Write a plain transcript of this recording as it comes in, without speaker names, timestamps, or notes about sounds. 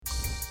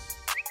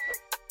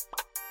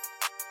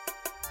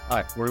All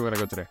right, where are we going to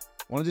go today?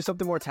 I want to do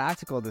something more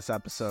tactical this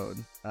episode.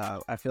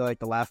 I feel like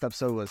the last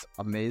episode was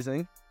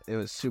amazing. It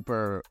was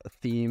super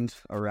themed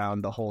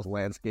around the whole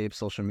landscape,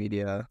 social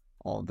media,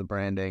 all of the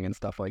branding and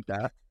stuff like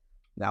that.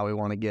 Now we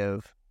want to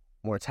give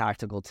more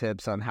tactical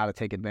tips on how to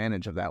take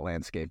advantage of that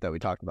landscape that we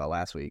talked about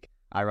last week.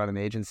 I run an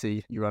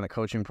agency, you run a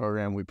coaching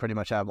program. We pretty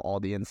much have all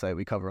the insight.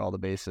 We cover all the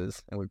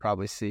bases, and we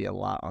probably see a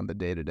lot on the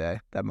day-to-day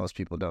that most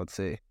people don't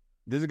see.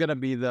 This is going to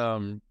be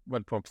the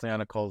what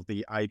Popliana calls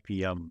the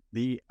IPM.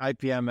 The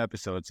IPM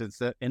episodes, it's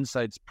the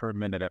insights per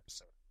minute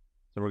episode.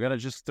 So we're going to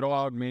just throw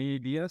out many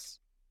ideas.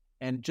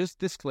 And just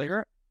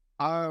disclaimer,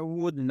 I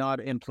would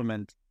not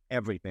implement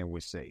everything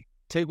we say.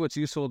 Take what's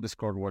useful,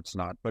 discard what's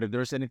not. But if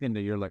there's anything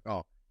that you're like,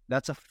 oh,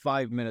 that's a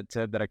 5-minute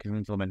tip that I can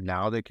implement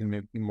now that can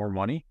make me more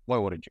money, why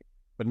wouldn't you?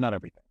 But not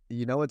everything.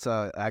 You know what's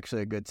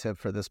actually a good tip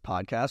for this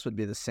podcast would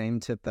be the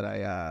same tip that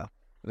I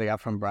got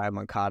from Brian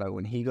Moncada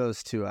when he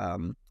goes to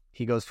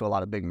a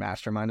lot of big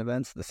mastermind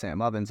events, the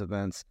Sam Ovens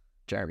events,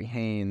 Jeremy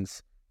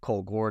Haynes,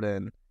 Cole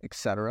Gordon,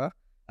 etc.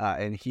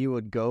 And he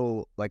would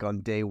go like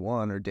on day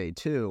 1 or day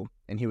 2,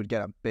 and he would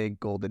get a big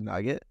golden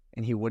nugget,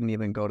 and he wouldn't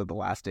even go to the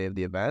last day of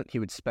the event. He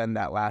would spend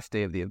that last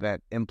day of the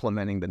event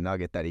implementing the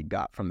nugget that he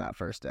got from that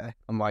first day.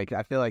 I'm like,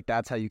 I feel like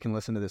that's how you can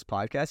listen to this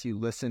podcast. You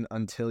listen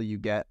until you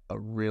get a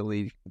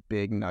really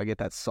big nugget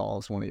that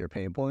solves one of your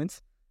pain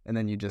points, and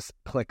then you just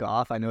click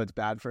off. I know it's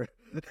bad for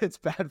it's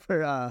bad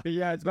for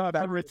yeah, it's not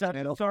bad for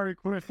retention. Sorry,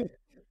 quit.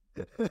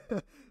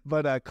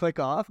 But click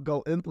off,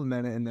 go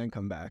implement it, and then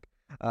come back.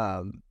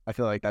 I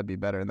feel like that'd be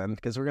better then,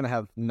 because we're going to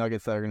have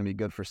nuggets that are going to be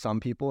good for some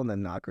people and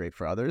then not great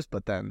for others,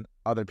 but then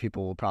other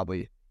people will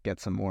probably get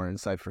some more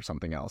insight for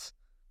something else.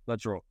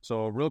 Let's roll.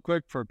 So real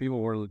quick, for people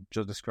who are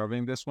just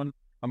discovering this one,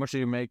 how much do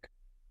you make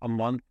a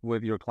month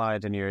with your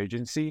client and your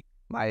agency?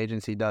 My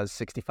agency does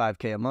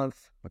 $65K a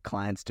month. My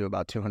clients do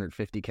about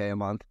 $250K a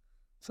month.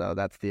 So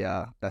that's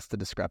the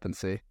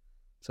discrepancy.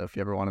 So if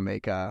you ever want to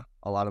make a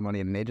lot of money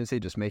in an agency,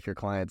 just make your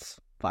clients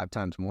 5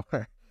 times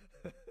more.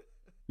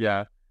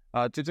 Yeah.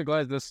 To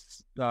guys,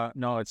 this,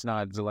 no, it's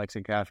not. It's a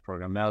Lexi Cash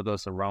program. Now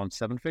does around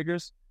 7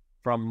 figures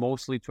from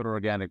mostly Twitter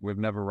organic. We've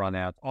never run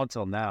ads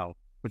until now,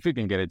 which we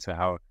can get into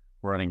how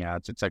we're running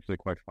ads. It's actually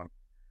quite fun.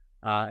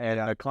 And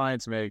our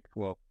clients make,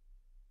 well,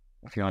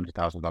 a few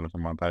 $100,000 a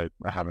month. I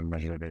haven't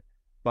measured it.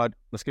 But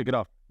let's kick it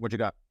off. What you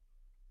got?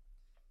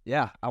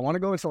 Yeah, I want to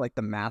go into like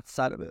the math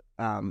side of it.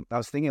 I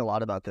was thinking a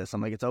lot about this.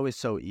 I'm like, it's always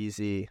so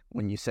easy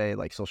when you say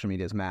like social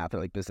media is math or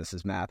like business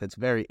is math. It's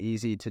very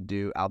easy to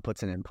do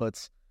outputs and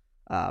inputs.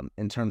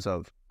 In terms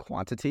of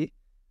quantity,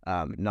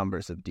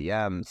 numbers of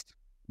DMs,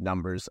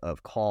 numbers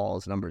of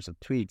calls, numbers of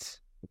tweets,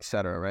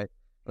 etc., right?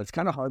 But it's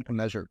kind of hard to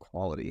measure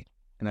quality.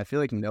 And I feel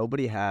like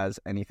nobody has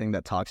anything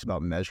that talks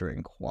about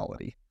measuring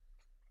quality.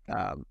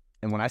 And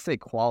when I say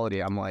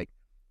quality, I'm like,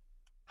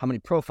 how many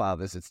profile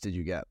visits did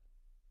you get?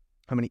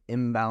 How many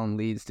inbound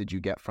leads did you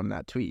get from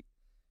that tweet?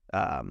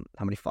 How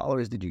many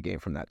followers did you gain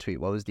from that tweet?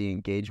 What was the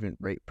engagement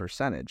rate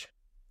percentage?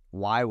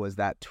 Why was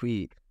that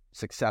tweet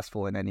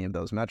successful in any of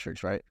those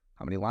metrics, right?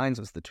 How many lines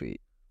was the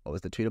tweet? What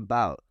was the tweet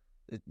about?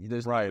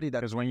 There's right,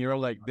 because when you're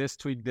like, this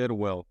tweet did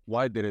well,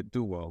 why did it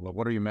do well?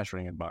 What are you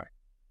measuring it by?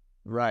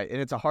 Right, and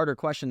it's a harder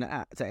question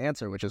to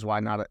answer, which is why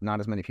not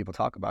as many people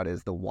talk about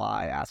is the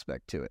why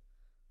aspect to it.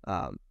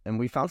 And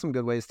we found some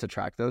good ways to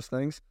track those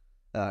things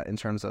in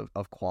terms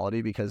of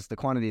quality, because the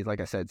quantity,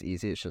 like I said, it's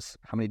easy. It's just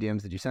how many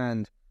DMs did you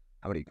send?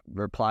 How many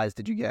replies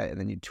did you get? And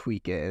then you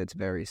tweak it, and it's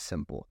very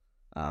simple.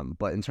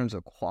 But in terms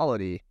of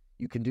quality,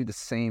 you can do the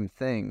same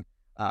thing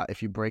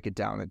if you break it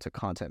down into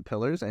content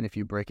pillars, and if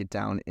you break it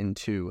down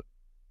into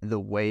the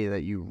way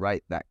that you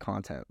write that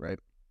content, right?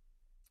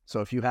 So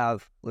if you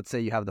have, let's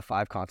say you have the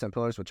 5 content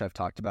pillars, which I've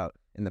talked about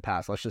in the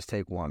past. Let's just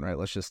take one, right?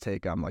 Let's just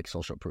take like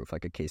social proof,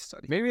 like a case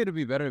study. Maybe it'd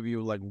be better if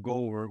you like go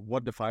over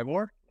what the 5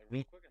 are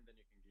real quick, and then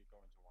you can go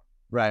into one.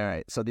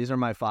 Right. So these are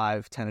my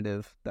 5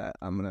 tentative that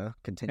I'm going to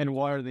continue. And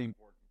why are they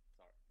important?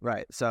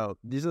 Right. So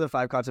these are the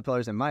 5 content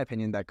pillars, in my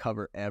opinion, that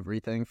cover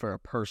everything for a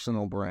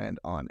personal brand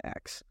on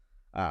X.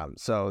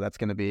 So that's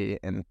going to be,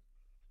 and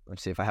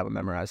let's see if I have it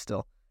memorized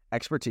still,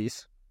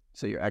 expertise.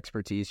 So your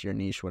expertise, your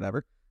niche,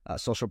 whatever.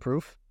 Social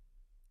proof,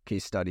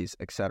 case studies,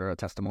 etc.,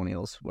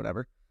 testimonials,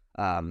 whatever.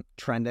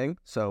 Trending.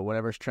 So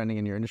whatever's trending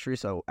in your industry.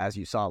 So as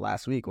you saw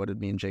last week, what did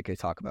me and JK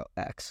talk about?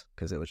 X,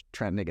 because it was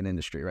trending in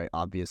industry, right?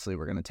 Obviously,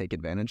 we're going to take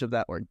advantage of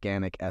that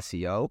organic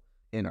SEO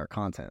in our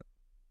content.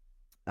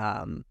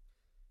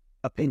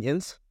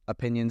 Opinions.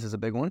 Opinions is a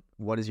big one.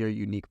 What is your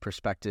unique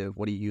perspective?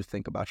 What do you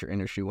think about your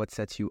industry? What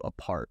sets you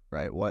apart,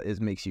 right? What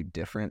makes you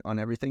different on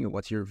everything? And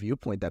what's your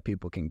viewpoint that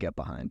people can get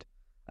behind?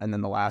 And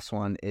then the last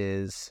one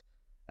is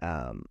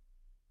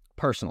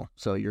personal.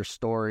 So your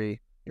story,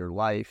 your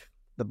life,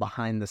 the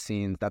behind the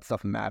scenes, that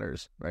stuff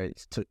matters, right?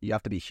 You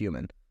have to be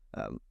human,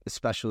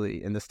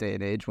 especially in this day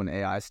and age when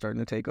AI is starting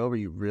to take over.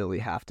 You really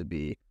have to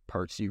be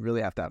you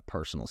really have to have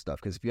personal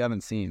stuff, because if you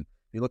haven't seen,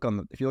 if you look on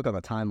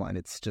the timeline,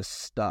 it's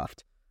just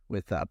stuffed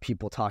with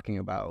people talking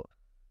about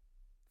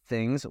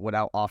things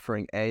without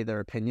offering A, their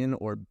opinion,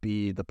 or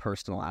B, the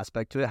personal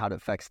aspect to it, how it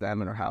affects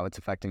them and or how it's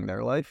affecting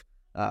their life.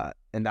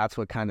 And that's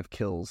what kind of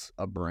kills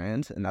a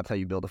brand, and that's how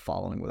you build a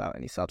following without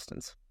any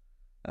substance.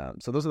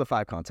 So those are the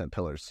 5 content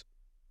pillars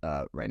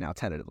right now,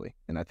 tentatively.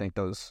 And I think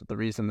the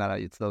reason that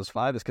it's those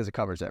 5 is because it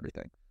covers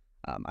everything.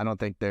 I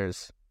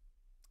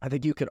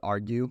think you could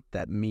argue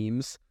that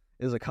memes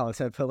is a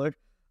content pillar,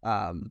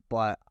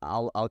 but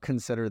I'll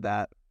consider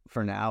that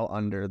for now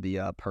under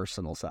the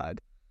personal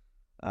side.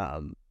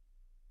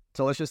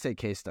 So let's just say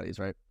case studies,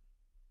 right?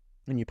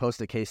 And you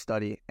post a case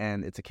study,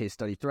 and it's a case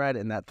study thread,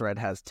 and that thread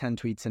has 10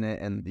 tweets in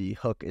it, and the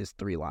hook is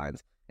 3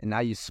 lines. And now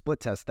you split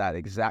test that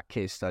exact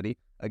case study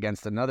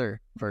against another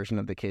version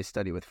of the case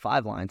study with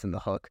 5 lines in the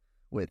hook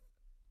with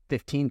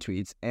 15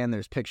 tweets, and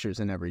there's pictures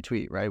in every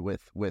tweet, right?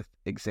 With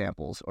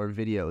examples, or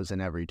videos in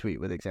every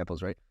tweet with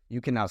examples, right? You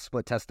can now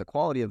split test the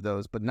quality of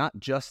those, but not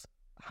just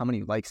how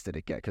many likes did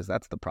it get, because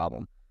that's the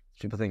problem.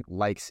 People think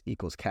likes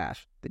equals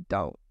cash. They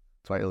don't.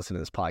 That's why I listen to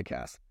this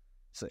podcast.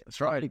 So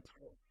That's right.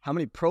 How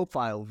many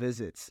profile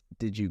visits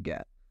did you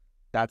get?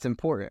 That's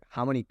important.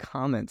 How many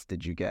comments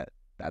did you get?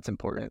 That's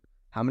important.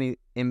 How many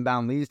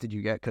inbound leads did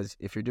you get? Because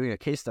if you're doing a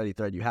case study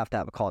thread, you have to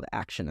have a call to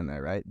action in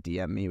there, right?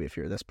 DM me if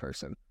you're this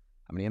person.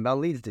 How many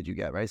inbound leads did you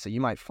get, right? So you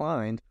might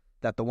find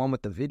that the one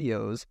with the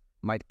videos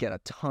might get a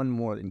ton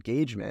more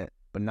engagement,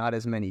 but not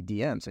as many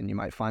DMs. And you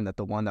might find that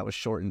the one that was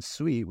short and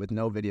sweet with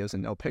no videos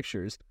and no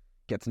pictures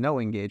gets no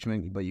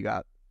engagement, but you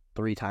got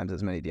 3 times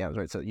as many DMs,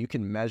 right? So you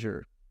can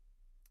measure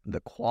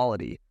the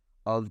quality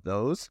of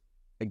those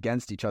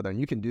against each other. And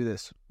you can do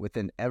this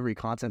within every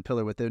content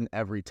pillar, within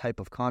every type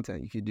of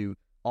content. You could do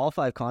all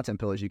 5 content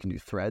pillars. You can do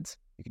threads,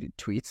 you can do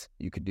tweets,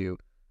 you could do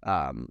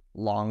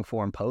long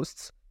form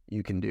posts,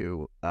 you can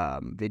do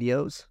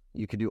videos,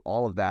 you could do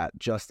all of that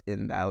just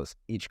in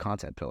each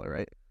content pillar,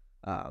 right?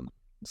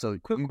 So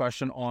quick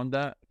question on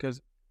that,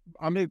 because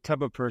I'm the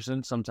type of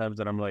person sometimes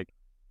that I'm like,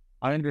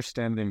 I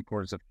understand the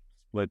importance of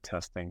split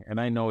testing, and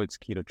I know it's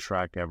key to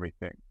track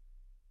everything,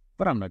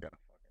 but I'm not gonna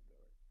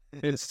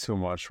fucking do it. It's too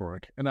much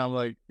work. And I'm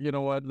like, you know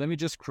what? Let me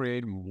just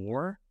create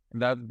more.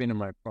 And that's been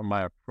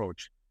my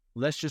approach.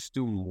 Let's just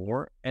do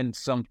more, and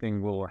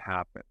something will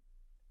happen.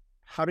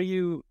 How do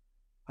you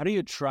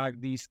track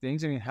these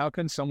things? I mean, how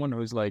can someone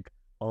who's like,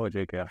 oh,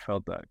 JK, I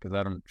felt that because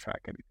I don't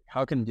track anything,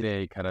 how can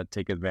they kind of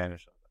take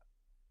advantage of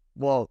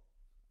that? Well,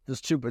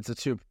 it's two parts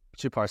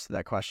to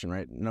that question,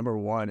 right? Number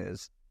one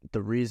is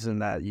the reason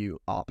that you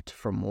opt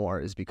for more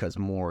is because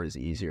more is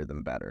easier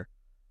than better.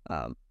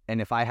 And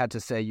if I had to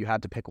say you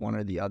had to pick one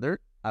or the other,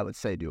 I would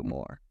say do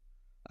more.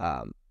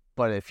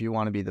 But if you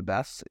want to be the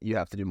best, you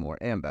have to do more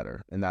and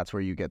better. And that's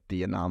where you get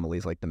the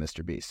anomalies like the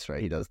Mr. Beast,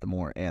 right? He does the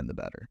more and the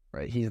better,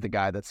 right? He's the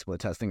guy that's split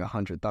testing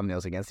 100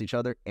 thumbnails against each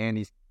other, and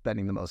he's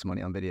spending the most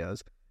money on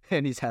videos.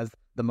 And he has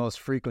the most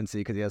frequency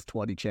because he has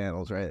 20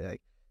 channels, right?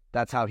 Like,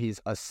 that's how he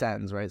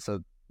ascends, right?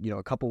 So,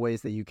 a couple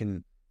ways that you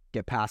can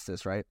get past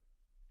this, right?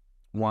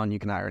 One, you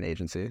can hire an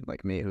agency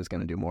like me who's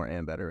going to do more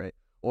and better, right?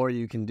 Or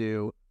you can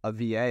do a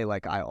VA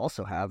like I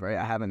also have, right?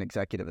 I have an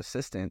executive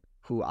assistant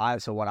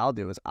so what I'll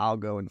do is I'll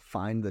go and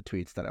find the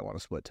tweets that I want to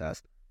split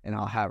test, and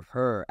I'll have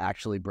her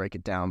actually break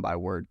it down by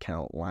word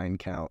count, line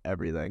count,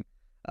 everything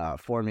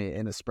for me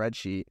in a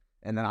spreadsheet.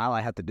 And then all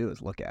I have to do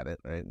is look at it,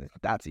 right?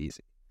 That's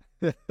easy.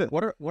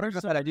 What are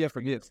just that idea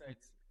for you?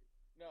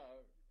 No.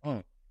 Oh,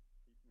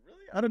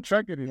 really? I don't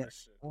track any of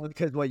this shit. Well,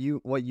 because what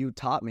you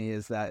taught me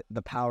is that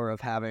the power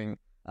of having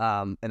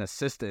an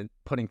assistant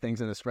putting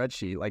things in a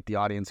spreadsheet, like the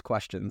audience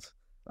questions,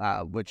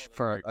 which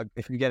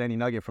if you get any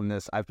nugget from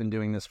this, I've been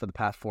doing this for the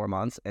past 4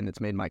 months, and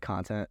it's made my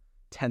content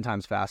 10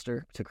 times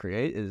faster to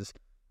create.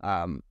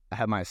 I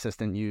have my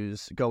assistant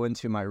go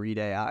into my Read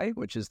AI,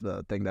 which is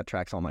the thing that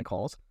tracks all my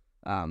calls,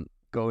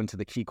 go into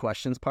the key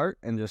questions part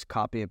and just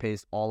copy and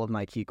paste all of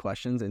my key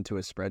questions into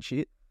a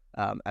spreadsheet,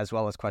 as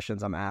well as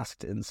questions I'm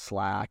asked in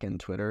Slack and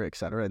Twitter, et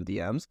cetera, and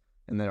DMs.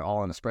 And they're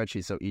all in a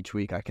spreadsheet. So each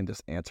week I can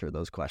just answer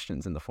those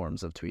questions in the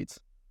forms of tweets.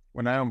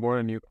 When I onboard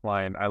a new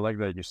client, I like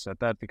that you said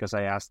that, because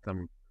I asked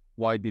them,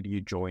 why did you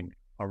join?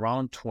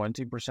 Around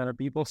 20% of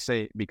people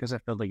say, because I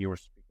felt like you were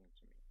speaking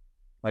to me.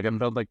 Like, I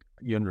felt like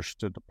you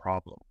understood the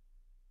problem.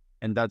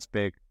 And that's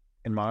big,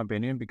 in my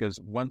opinion, because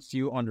once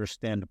you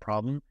understand the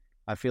problem,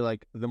 I feel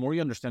like the more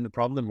you understand the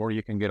problem, the more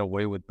you can get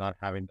away with not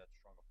having that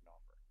strong of an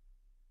offer.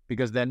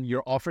 Because then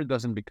your offer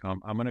doesn't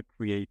become, I'm going to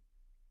create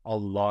a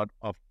lot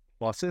of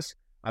pluses.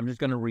 I'm just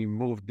going to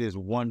remove this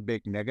one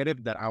big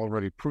negative that I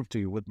already proved to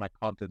you with my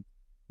content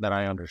that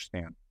I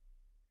understand.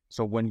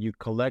 So when you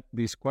collect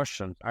these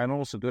questions, I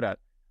also do that.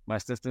 My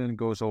assistant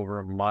goes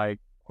over my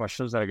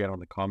questions that I get on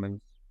the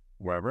comments,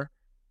 wherever,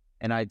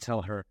 and I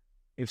tell her,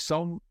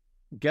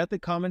 get the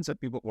comments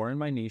that people who are in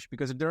my niche,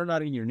 because if they're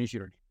not in your niche, you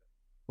don't need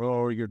them.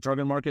 Or your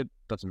target market,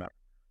 doesn't matter.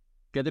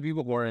 Get the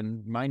people who are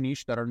in my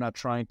niche that are not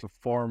trying to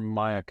form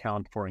my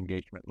account for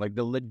engagement, like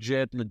the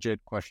legit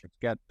questions,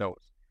 get those.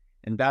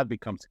 And that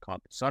becomes the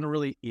content. So I don't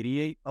really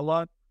ideate a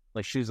lot.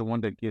 Like, she's the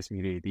one that gives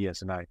me the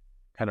ideas, and I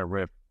kind of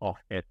riff off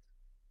it.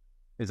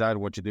 Is that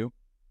what you do?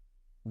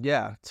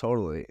 Yeah,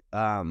 totally.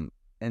 And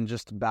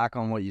just back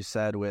on what you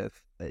said with,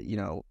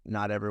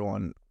 not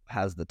everyone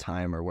has the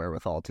time or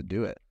wherewithal to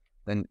do it.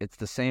 then it's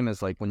the same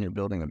as like when you're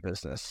building a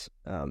business.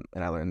 And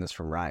I learned this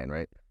from Ryan,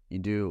 right? You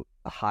do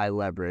a high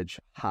leverage,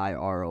 high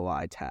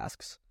ROI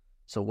tasks.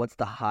 So what's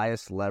the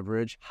highest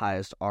leverage,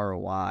 highest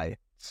ROI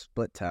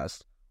split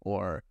test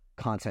or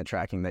content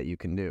tracking that you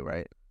can do,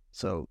 right?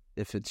 So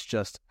if it's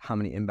just how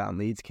many inbound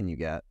leads can you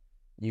get,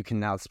 you can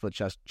now split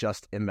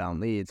just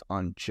inbound leads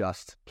on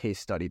just case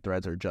study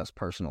threads or just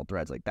personal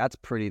threads. Like that's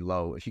pretty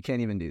low. If you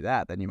can't even do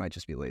that, then you might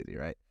just be lazy,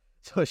 right?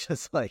 So it's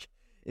just like,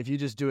 if you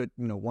just do it,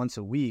 once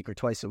a week or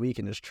twice a week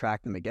and just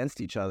track them against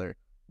each other,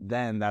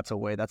 then that's a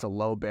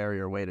low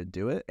barrier way to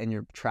do it. And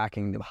you're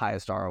tracking the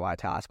highest ROI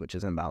task, which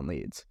is inbound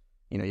leads.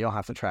 You don't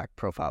have to track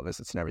profile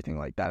visits and everything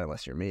like that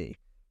unless you're me,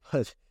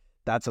 but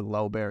that's a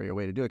low barrier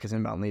way to do it because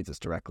inbound leads is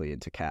directly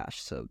into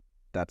cash. So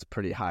that's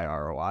pretty high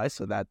ROI.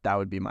 So that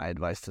would be my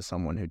advice to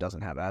someone who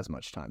doesn't have as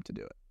much time to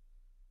do it.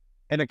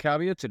 And a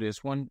caveat to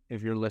this one,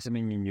 if you're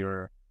listening and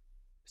you're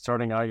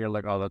starting out, you're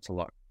like, oh, that's a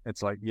lot.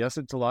 It's like, yes,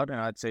 it's a lot. And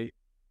I'd say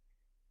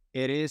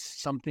it is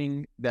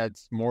something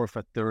that's more of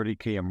a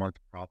 30K a month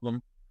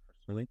problem,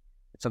 personally.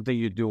 It's something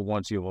you do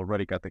once you've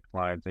already got the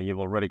clients and you've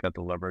already got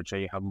the leverage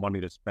and you have money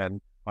to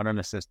spend on an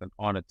assistant,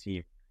 on a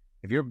team.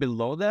 If you're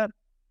below that,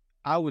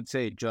 I would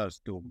say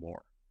just do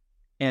more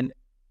and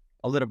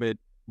a little bit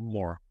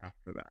more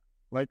after that.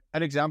 Like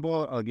an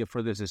example I'll give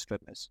for this is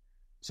fitness.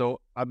 So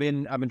I've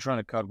been trying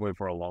to cut weight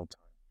for a long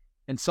time.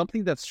 And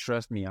something that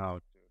stressed me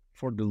out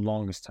for the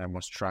longest time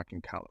was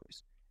tracking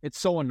calories. It's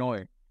so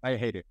annoying. I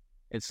hate it.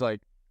 It's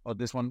like, oh,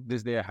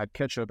 this day I had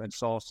ketchup and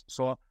sauce.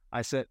 So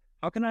I said,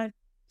 how can I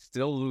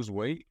still lose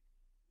weight,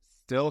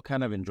 still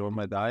kind of enjoy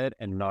my diet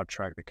and not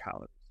track the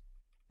calories?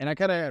 And I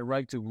kind of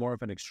arrived to more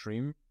of an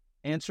extreme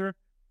answer,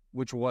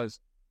 which was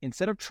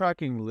instead of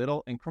tracking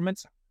little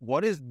increments,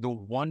 what is the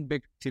one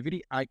big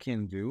activity I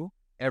can do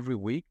every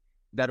week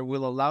that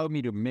will allow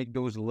me to make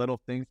those little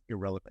things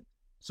irrelevant?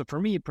 So for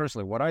me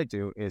personally, what I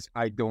do is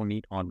I don't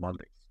eat on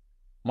Mondays.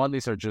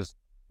 Mondays are just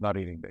not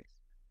eating days.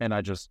 And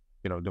I just,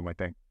 do my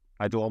thing.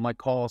 I do all my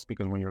calls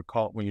because when you're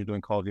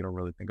doing calls, you don't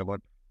really think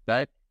about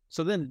that.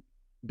 So then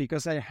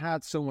because I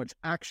had so much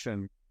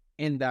action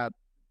in that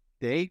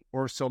day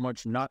or so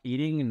much not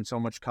eating and so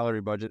much calorie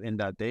budget in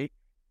that day,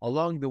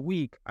 along the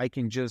week, I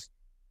can just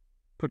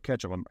put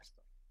ketchup on my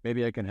stuff.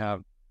 Maybe I can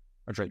have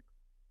a drink,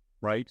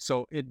 right?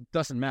 So it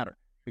doesn't matter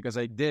because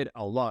I did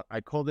a lot.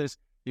 I call this,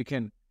 you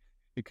can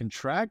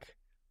track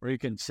or you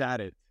can chat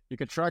it. You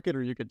can track it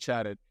or you can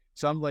chat it.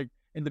 So I'm like,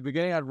 in the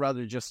beginning, I'd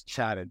rather just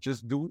chat it.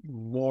 Just do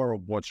more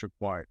of what's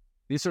required.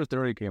 These are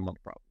 30K a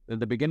month problems. In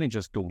the beginning,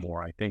 just do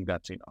more. I think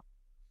that's enough.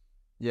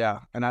 Yeah,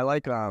 and I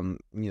like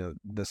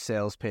the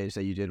sales page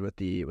that you did with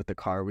the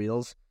car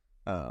wheels,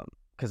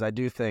 because I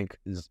do think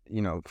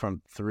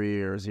from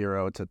 3 or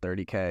 0 to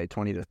 30K,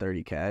 20 to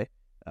 30K,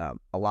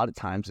 a lot of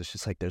times it's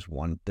just like there's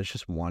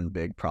just one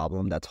big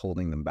problem that's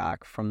holding them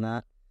back from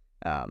that.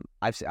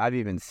 I've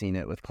even seen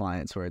it with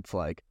clients where it's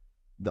like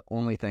the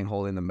only thing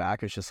holding them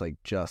back is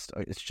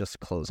it's just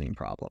closing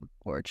problem,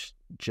 or it's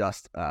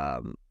just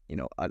an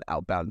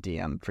outbound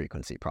DM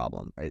frequency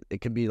problem, right?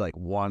 It could be like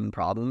one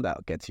problem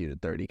that gets you to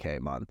 30K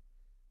a month.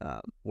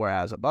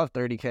 Whereas above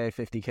 30K,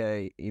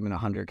 50K, even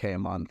 100K a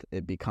month,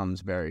 it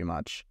becomes very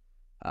much,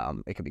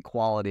 it could be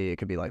quality, it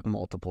could be like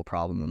multiple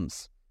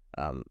problems,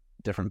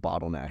 different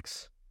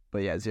bottlenecks. But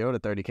yeah, 0 to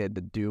 30K,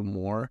 to do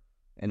more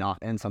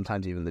and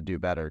sometimes even to do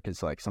better,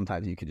 because like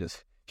sometimes you could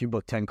just, if you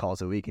book 10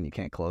 calls a week and you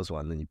can't close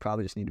one, then you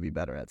probably just need to be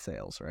better at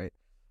sales, right?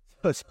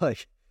 So it's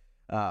like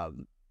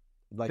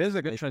there's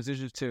a good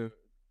transition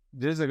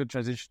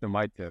to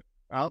my tip.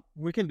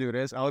 We can do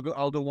this. I'll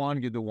do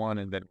one, you do one,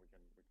 and then we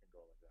can go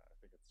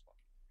like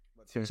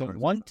that. I think it's fun. So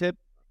one tip,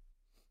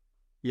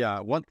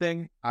 one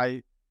thing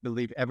I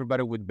believe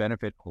everybody would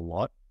benefit a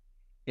lot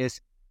is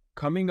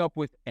coming up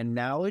with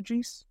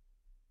analogies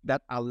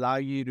that allow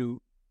you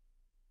to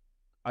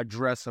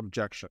address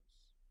objections.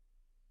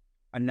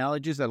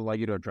 Analogies that allow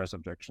you to address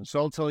objections. So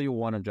I'll tell you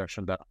one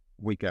objection that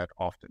we get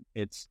often.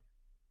 It's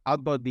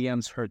outbound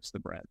DMs hurts the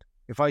brand.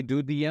 If I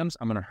do DMs,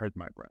 I'm going to hurt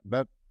my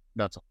brand.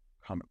 That's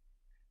common.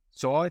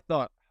 So I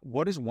thought,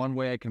 what is one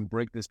way I can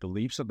break this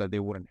belief so that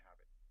they wouldn't have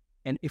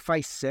it? And if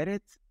I said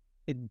it,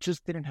 it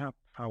just didn't have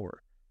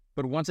power.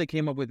 But once I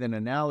came up with an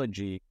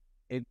analogy,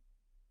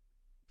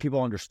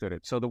 people understood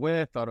it. So the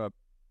way I thought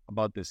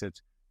about this,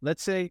 it's,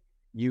 let's say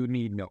you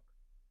need milk.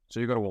 So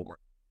you go to Walmart.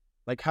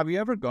 Like, have you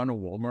ever gone to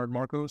Walmart,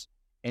 Marcos,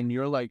 and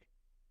you're like,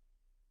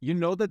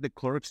 that the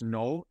clerks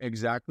know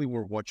exactly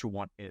where what you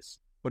want is,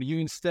 but you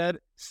instead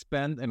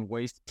spend and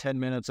waste 10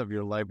 minutes of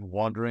your life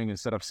wandering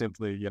instead of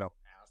simply,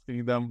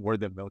 asking them where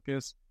the milk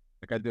is?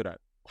 Like, I do that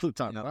all the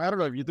time. I don't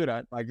know if you do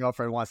that. My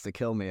girlfriend wants to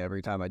kill me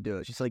every time I do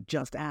it. She's like,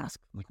 just ask.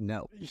 I'm like,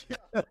 no.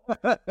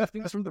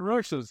 Things from the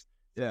Russians.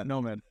 Yeah,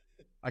 no, man.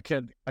 I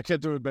can't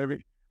do it,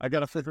 baby. I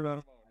got to figure it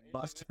out. I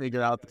must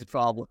figure out the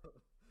problem.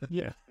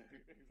 Yeah,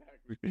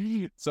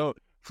 exactly. So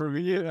for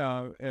me,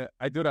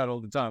 I do that all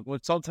the time. Well,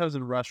 sometimes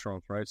in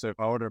restaurants, right? So if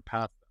I order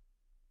pasta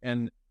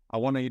and I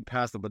want to eat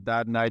pasta, but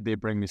that night they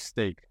bring me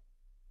steak,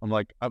 I'm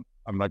like, I'm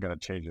not going to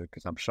change it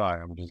because I'm shy.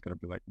 I'm just going to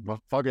be like, well,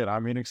 fuck it.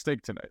 I'm eating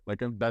steak tonight.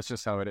 Like, that's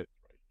just how it is. Right?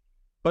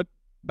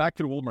 back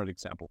to the Walmart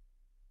example.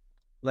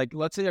 Like,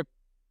 let's say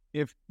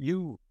if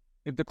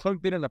the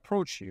clerk didn't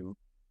approach you,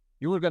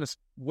 you were going to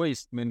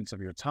waste minutes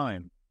of your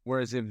time.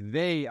 Whereas if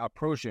they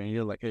approach you and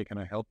you're like, hey, can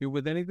I help you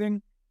with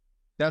anything?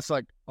 That's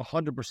like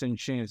 100%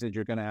 chance that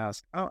you're going to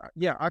ask, oh,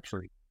 yeah,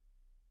 actually,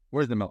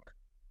 where's the milk?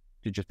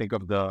 Did you think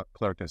of the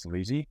clerk as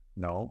lazy?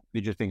 No.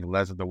 Did you think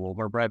less of the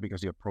Walmart brand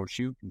because he approached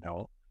you?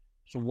 No.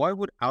 So why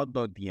would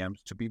outbound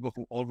DMs to people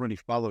who already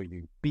follow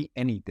you be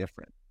any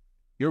different?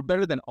 You're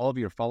better than all of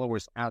your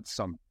followers at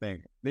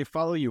something. They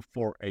follow you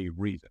for a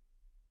reason.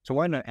 So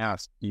why not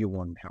ask, do you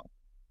want help?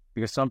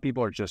 Because some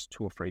people are just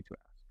too afraid to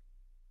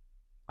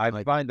ask.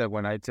 I find that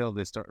when I tell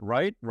this story,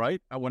 right?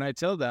 When I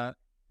tell that,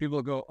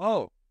 people go,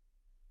 oh,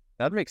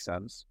 that makes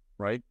sense,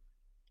 right?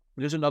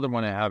 There's another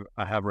one I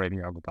have right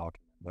here on the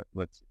document. But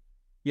let's see.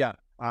 Yeah,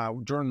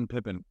 Jordan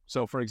Pippen.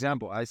 So for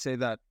example, I say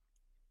that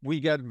we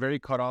get very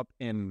caught up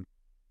in,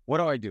 what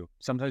do I do?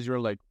 Sometimes you're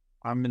like,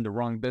 I'm in the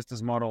wrong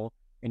business model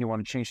and you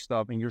want to change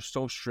stuff and you're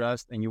so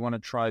stressed and you want to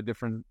try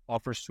different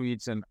offer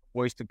suites and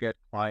ways to get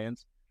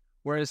clients.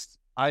 Whereas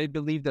I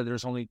believe that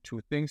there's only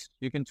two things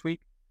you can tweak.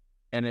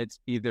 And it's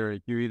either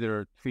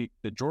tweak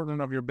the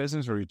Jordan of your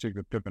business or you tweak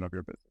the Pippen of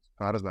your business.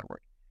 So how does that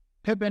work?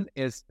 Pippen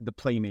is the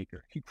playmaker.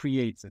 He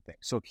creates the thing.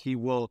 So he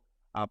will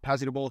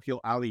pass it the ball,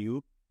 he'll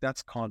alley-oop.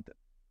 That's content.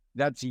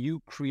 That's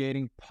you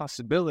creating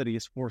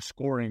possibilities for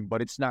scoring,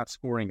 but it's not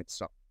scoring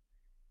itself.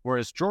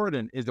 Whereas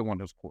Jordan is the one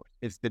who scores.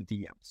 It's the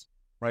DMs,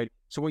 right?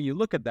 So when you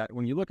look at that,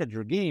 when you look at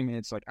your game, and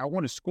it's like, I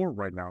want to score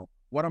right now.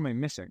 What am I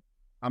missing?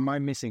 Am I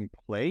missing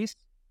plays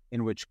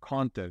in which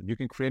content, you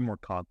can create more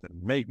content,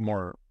 make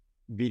more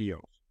videos,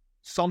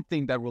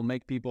 something that will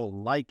make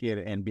people like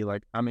it and be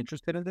like, I'm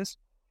interested in this?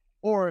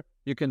 Or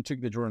you can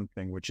take the Jordan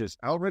thing, which is,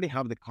 I already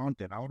have the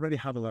content. I already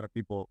have a lot of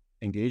people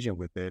engaging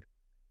with it.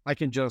 I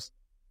can just,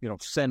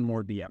 send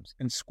more DMs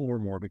and score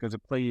more because the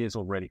play is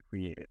already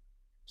created.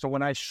 So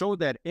when I show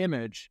that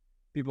image,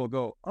 people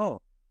go,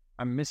 oh,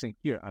 I'm missing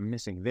here, I'm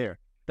missing there.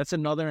 That's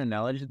another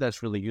analogy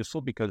that's really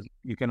useful because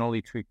you can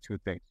only tweak two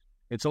things.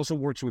 It also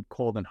works with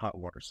cold and hot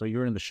water. So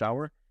you're in the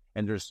shower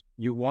and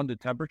you want the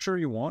temperature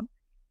you want.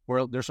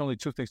 Well, there's only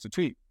two things to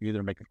tweak. You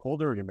either make it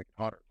colder or you make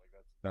it hotter.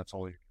 Like that's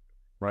all you can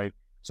do, right?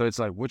 So it's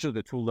like, which of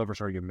the two levers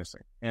are you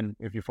missing? And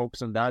if you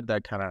focus on that,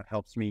 that kind of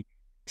helps me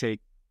take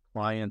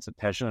clients'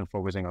 attention and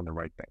focusing on the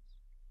right things.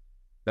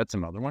 That's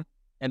another one.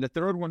 And the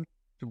third one,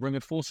 to bring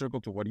it full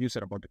circle to what you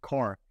said about the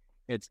car,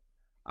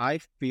 I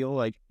feel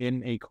like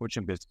in a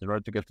coaching business, in order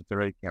to get to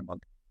 30K a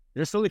month,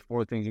 there's really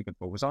four things you can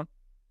focus on.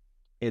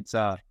 It's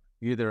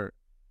either,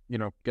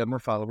 get more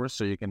followers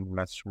so you can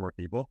message more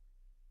people.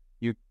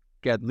 You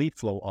get lead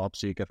flow up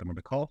so you get them on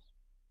the calls.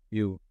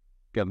 You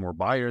get more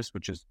buyers,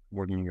 which is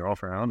working your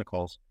offer on the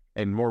calls,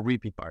 and more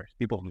repeat buyers,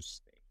 people who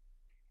stay.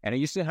 And I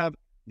used to have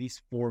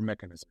these four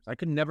mechanisms. I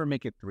could never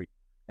make it three.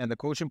 And the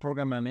coaching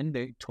program I'm in,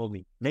 they told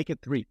me, make it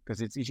three because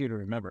it's easier to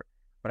remember.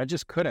 But I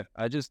just couldn't.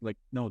 I just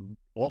no,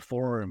 all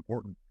four are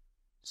important.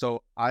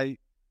 So I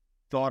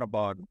thought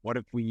about, what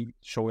if we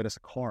show it as a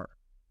car?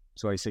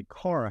 So I say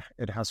car,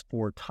 it has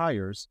four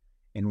tires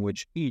in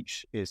which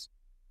each is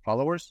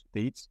followers,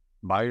 leads,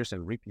 buyers,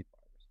 and repeat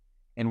buyers.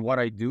 And what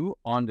I do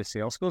on the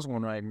sales calls,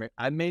 when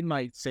I made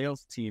my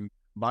sales team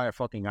buy a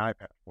fucking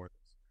iPad for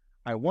this.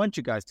 I want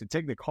you guys to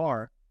take the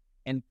car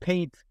and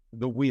paint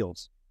the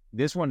wheels.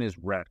 This one is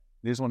red.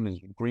 This one is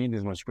green.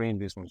 This one's green.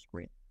 This one's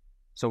green.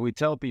 So we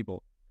tell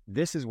people,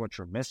 this is what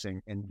you're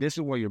missing. And this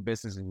is why your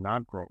business is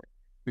not growing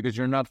because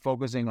you're not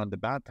focusing on the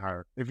bad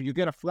tire. If you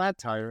get a flat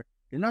tire,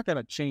 you're not going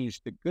to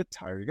change the good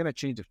tire. You're going to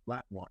change the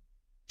flat one.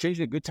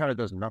 Changing the good tire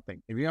does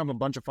nothing. If you have a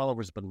bunch of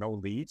followers but no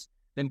leads,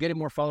 then getting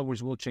more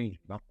followers will change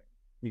nothing.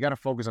 You got to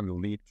focus on the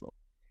lead flow.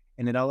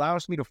 And it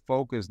allows me to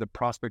focus the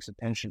prospect's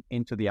attention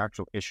into the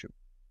actual issue.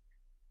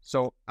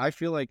 So I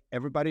feel like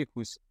everybody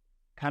who's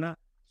kind of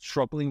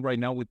struggling right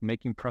now with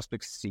making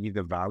prospects see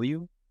the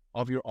value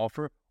of your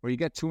offer, or you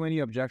get too many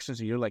objections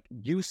and you're like,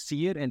 you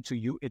see it and to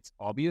you it's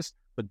obvious,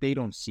 but they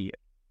don't see it.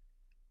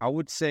 I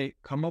would say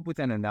come up with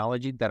an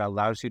analogy that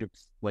allows you to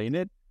explain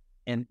it,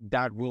 and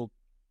that will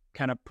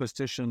kind of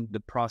position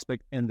the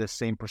prospect in the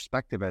same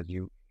perspective as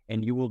you,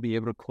 and you will be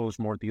able to close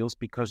more deals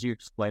because you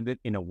explained it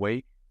in a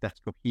way that's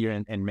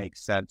coherent and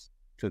makes sense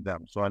to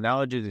them. So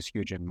analogies is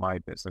huge in my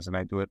business, and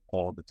I do it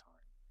all the time.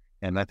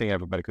 And I think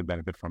everybody could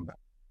benefit from that.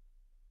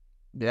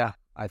 Yeah,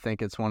 I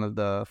think it's one of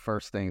the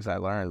first things I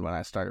learned when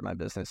I started my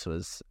business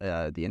was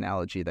the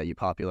analogy that you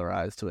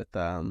popularized with,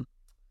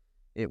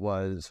 it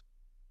was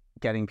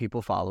getting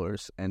people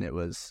followers, and it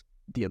was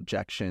the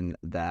objection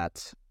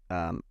that,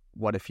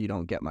 what if you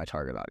don't get my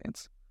target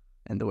audience?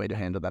 And the way to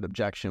handle that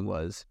objection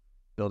was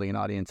building an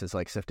audience is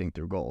like sifting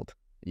through gold.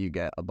 You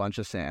get a bunch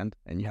of sand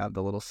and you have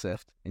the little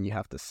sift and you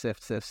have to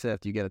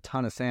sift. You get a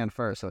ton of sand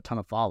first, so a ton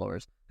of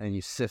followers, and then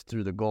you sift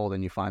through the gold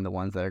and you find the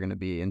ones that are going to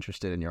be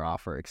interested in your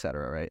offer, et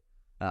cetera, right?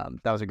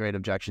 That was a great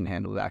objection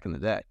handle back in the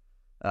day.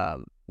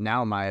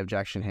 Now my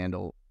objection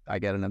handle, I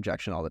get an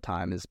objection all the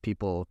time, is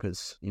people,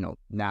 because,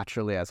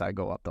 naturally as I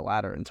go up the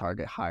ladder and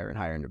target higher and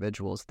higher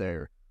individuals,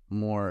 they're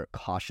more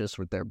cautious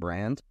with their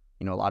brand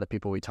you know, a lot of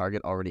people we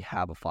target already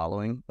have a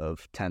following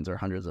of tens or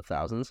hundreds of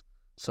thousands.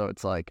 So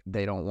it's like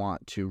they don't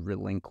want to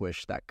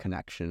relinquish that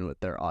connection with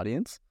their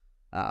audience.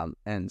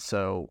 And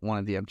so one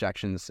of the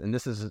objections, and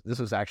this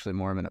was actually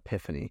more of an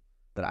epiphany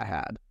that I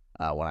had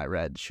when I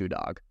read Shoe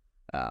Dog,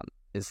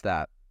 is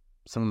that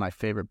some of my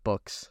favorite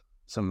books,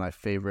 some of my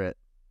favorite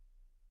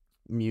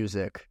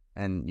music,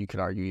 and you could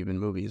argue even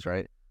movies,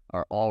 right,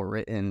 are all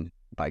written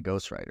by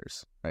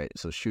ghostwriters, right?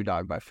 So Shoe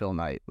Dog by Phil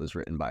Knight was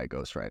written by a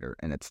ghostwriter,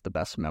 and it's the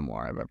best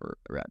memoir I've ever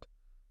read.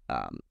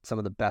 Some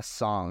of the best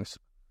songs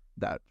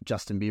that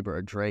Justin Bieber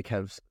or Drake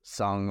have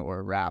sung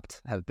or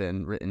rapped have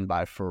been written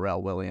by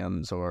Pharrell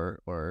Williams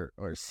or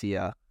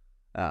Sia.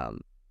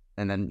 And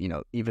then, you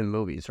know, even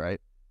movies,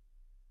 right?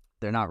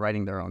 They're not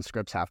writing their own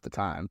scripts half the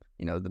time.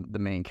 You know, the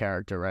main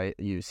character, right?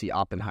 You see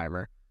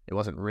Oppenheimer. It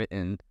wasn't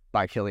written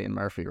by Cillian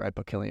Murphy, right?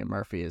 But Cillian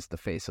Murphy is the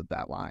face of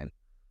that line.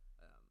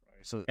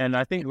 So, and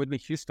I think Whitney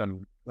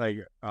Houston, like,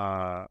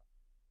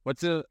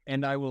 what's the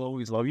 "And I Will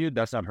Always Love You"?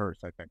 That's not hers,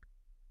 I think.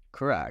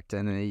 Correct.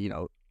 And then, you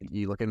know,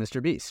 you look at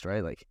Mr. Beast,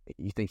 right? Like,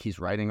 you think he's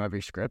writing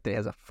every script. He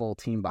has a full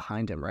team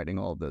behind him writing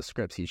all of those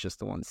scripts. He's just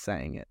the one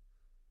saying it.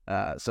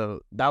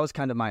 So that was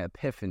kind of my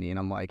epiphany. And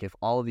I'm like, if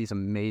all of these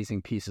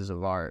amazing pieces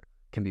of art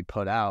can be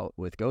put out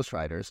with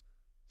ghostwriters,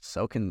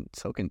 so can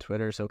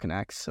Twitter, so can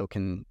X, so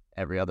can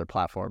every other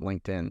platform,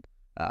 LinkedIn.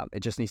 It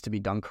just needs to be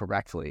done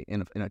correctly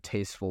in a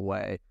tasteful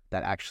way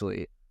that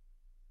actually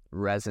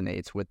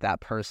resonates with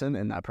that person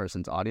and that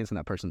person's audience and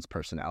that person's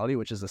personality,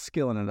 which is a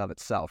skill in and of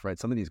itself, right?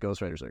 Some of these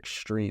ghostwriters are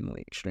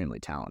extremely, extremely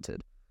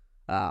talented.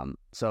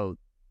 So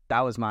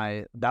that was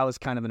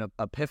kind of an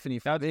epiphany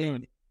for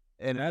me.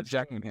 And that's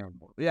Jack McHale.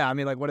 Yeah, I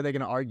mean, like, what are they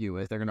going to argue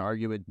with? They're going to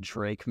argue with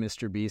Drake,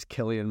 Mr. Beast,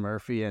 Cillian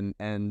Murphy,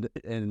 and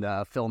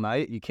Phil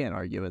Knight. You can't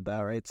argue with that,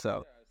 right? So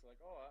yeah, it's like,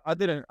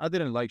 oh, I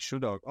didn't like Shoe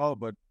Dog. Oh,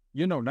 but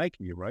you know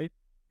Nike, right?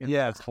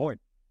 Yeah, that's the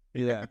point.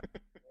 Yeah,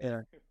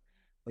 yeah,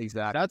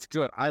 exactly. That's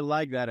good. I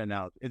like that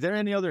analogy. Is there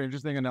any other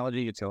interesting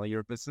analogy you're telling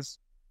your business?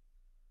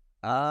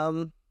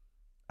 I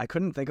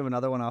couldn't think of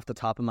another one off the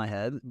top of my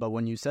head, but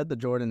when you said the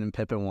Jordan and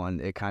Pippen one,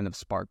 it kind of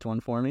sparked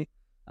one for me,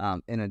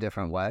 in a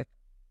different way.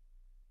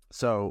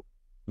 So,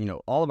 you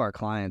know, all of our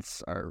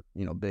clients are,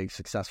 you know, big,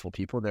 successful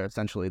people. They're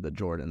essentially the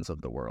Jordans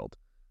of the world.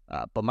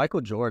 But Michael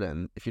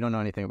Jordan, if you don't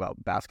know anything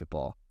about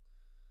basketball,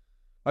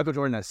 Michael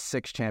Jordan has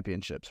 6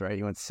 championships, right?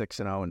 He went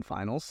 6-0 in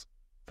finals.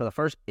 For the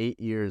first 8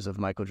 years of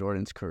Michael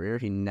Jordan's career,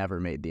 he never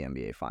made the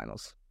NBA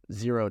Finals.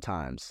 0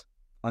 times.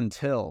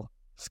 Until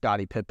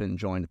Scottie Pippen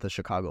joined the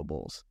Chicago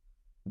Bulls.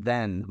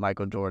 Then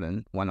Michael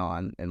Jordan went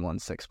on and won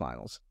 6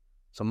 finals.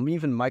 So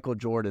even Michael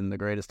Jordan, the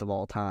greatest of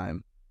all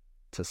time,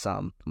 to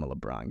some, I'm a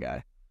LeBron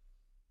guy,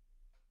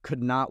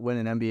 could not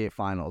win an NBA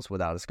Finals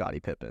without a Scottie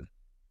Pippen.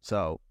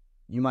 So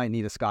you might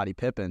need a Scottie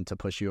Pippen to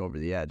push you over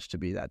the edge to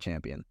be that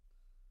champion.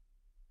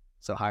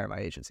 So hire my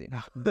agency.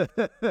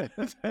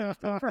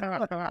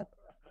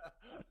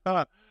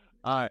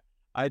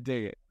 I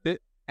dig it. The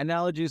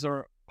analogies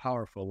are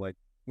powerful. Like,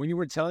 when you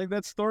were telling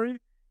that story,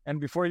 and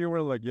before you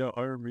were like, "Yo,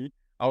 hire me,"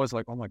 I was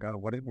like, "Oh my god,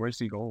 where's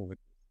he going with?"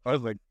 I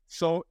was like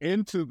so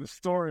into the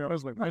story. I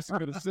was like, "What's he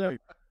gonna say?"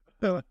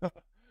 All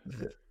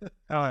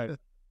right.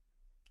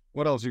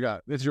 What else you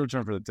got? It's your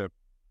turn for the tip.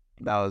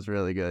 That was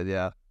really good.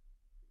 Yeah.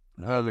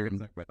 I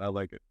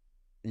like it.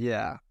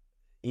 Yeah.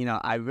 You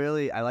know, I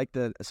like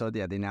the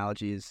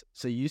analogies.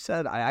 So you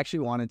said, I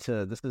actually wanted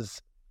to,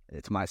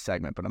 it's my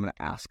segment, but I'm going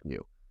to ask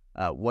you,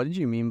 what did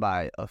you mean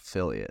by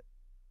affiliate?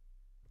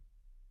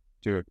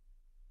 Dude,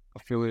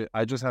 affiliate,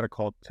 I just had a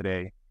call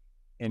today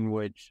in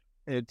which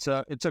it's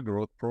a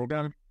growth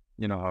program.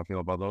 You know how I feel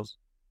about those.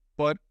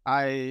 But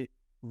I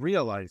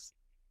realized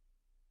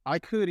I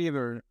could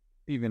either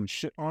even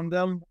shit on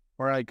them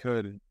or I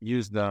could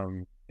use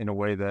them in a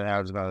way that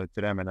adds value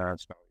to them and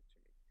adds value to me.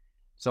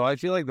 So I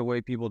feel like the way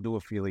people do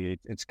affiliate,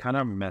 it's kind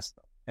of messed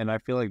up. And I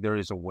feel like there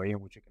is a way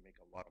in which you can make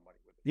a lot of money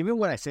with it. Even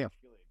when I say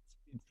affiliate,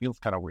 it feels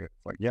kind of weird.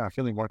 It's like, yeah,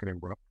 affiliate marketing,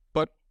 bro.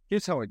 But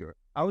here's how I do it.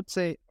 I would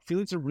say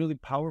affiliates are really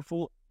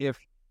powerful if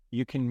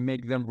you can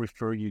make them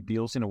refer you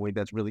deals in a way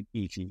that's really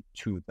easy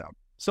to them.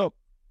 So,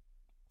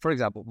 for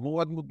example,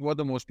 what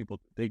do most people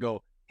do? They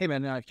go, "Hey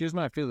man, here's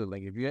my affiliate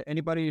link. If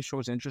anybody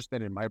shows interest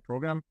in my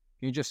program,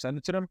 can you just send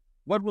it to them?"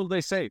 What will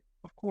they say?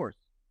 Of course.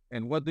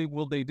 And what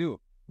will they do?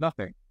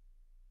 Nothing.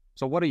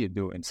 So what do you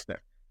do instead?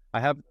 I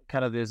have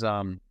kind of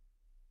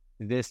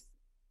this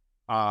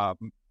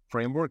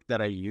framework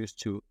that I use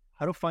to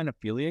how to find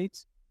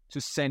affiliates to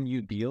send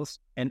you deals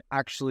and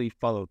actually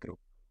follow through.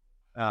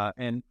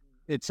 And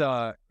it's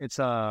an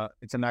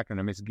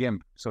acronym. It's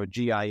GIMB. So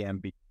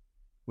GIMB,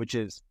 which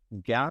is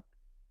gap,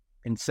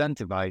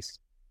 incentivize,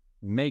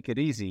 make it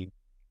easy,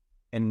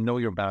 and know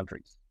your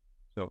boundaries.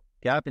 So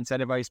gap,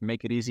 incentivize,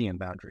 make it easy, and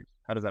boundaries.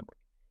 How does that work?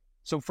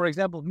 So for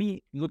example,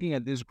 me looking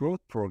at this growth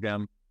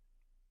program,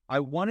 I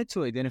wanted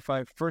to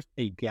identify first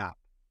a gap.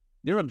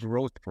 They're a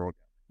growth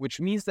program, which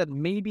means that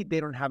maybe they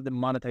don't have the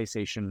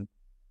monetization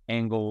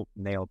angle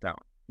nailed down.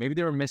 Maybe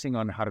they were missing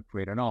on how to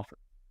create an offer.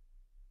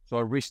 So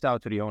I reached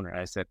out to the owner.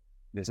 I said,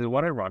 "This is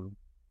what I run.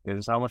 This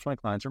is how much my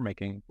clients are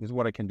making. This is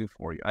what I can do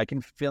for you. I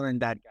can fill in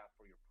that gap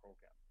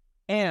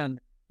And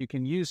you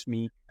can use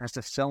me as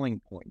a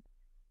selling point,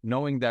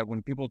 knowing that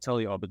when people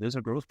tell you, oh, but there's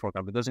a growth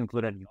program, it doesn't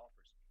include any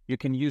offers, you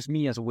can use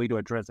me as a way to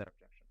address that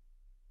objection.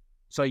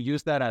 So I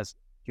use that as,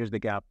 here's the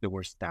gap that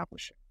we're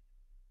establishing.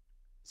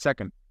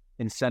 Second,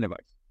 incentivize.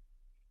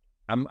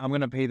 I'm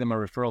going to pay them a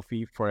referral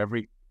fee for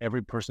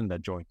every person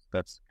that joins.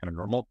 That's kind of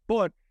normal.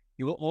 But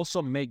you will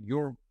also make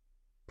your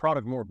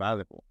product more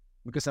valuable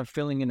because I'm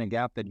filling in a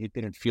gap that you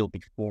didn't feel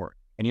before,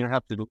 and you don't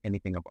have to do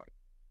anything about it,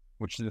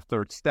 which is the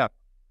third step,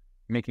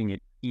 making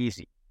it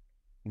easy.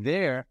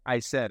 There, I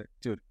said,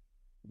 dude,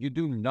 you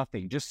do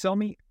nothing. Just tell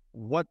me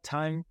what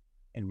time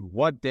and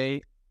what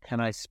day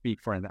can I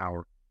speak for an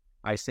hour.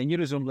 I send you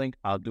the Zoom link.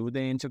 I'll do the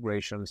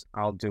integrations.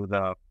 I'll do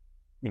the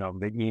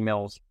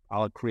emails.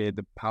 I'll create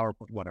the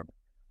PowerPoint, whatever.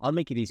 I'll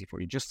make it easy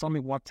for you. Just tell me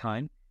what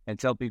time and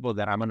tell people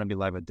that I'm going to be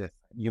live at this.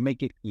 You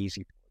make it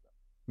easy for them.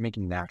 Make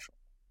it natural.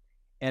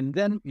 And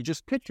then you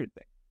just pitch your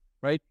thing,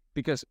 right?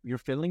 Because you're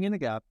filling in the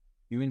gap.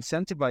 You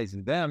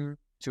incentivize them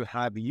to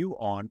have you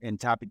on and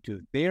tap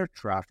into their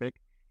traffic.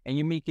 And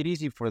you make it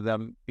easy for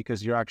them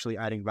because you're actually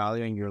adding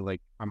value and you're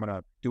like, I'm going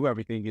to do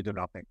everything, you do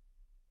nothing.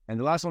 And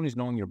the last one is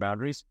knowing your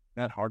boundaries,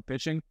 not hard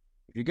pitching.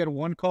 If you get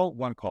one call,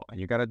 and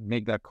you got to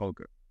make that call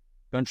good.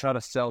 Don't try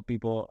to sell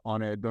people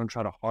on it. Don't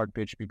try to hard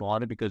pitch people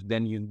on it because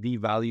then you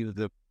devalue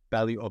the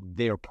value of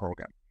their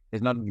program.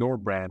 It's not your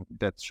brand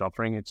that's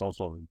suffering. It's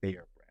also their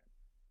brand.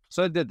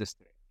 So I did this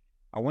today.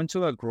 I went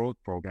to a growth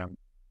program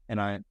and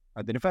I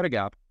identified a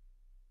gap.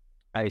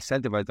 I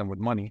incentivized them with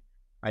money.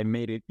 I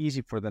made it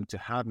easy for them to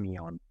have me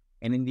on.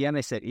 And in the end,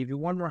 I said, if you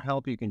want more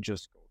help, you can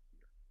just go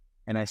here.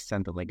 And I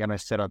sent the link and I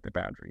set out the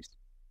boundaries.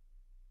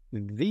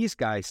 These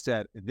guys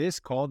said, this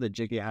call that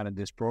JK had in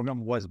this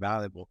program was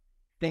valuable.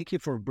 Thank you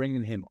for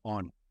bringing him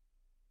on,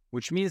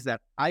 which means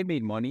that I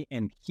made money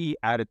and he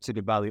added to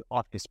the value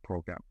of his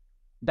program.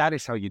 That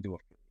is how you do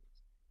affiliates.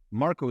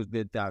 Marcos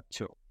did that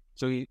too.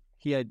 So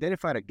he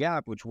identified a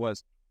gap, which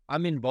was,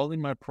 I'm involved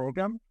in my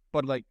program,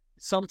 but like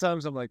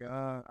sometimes I'm like,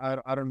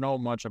 I don't know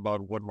much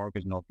about what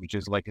Marcos knows, which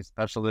is like a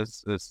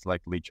specialist, is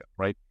like lead gen,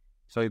 right?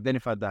 So he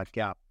identified that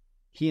gap.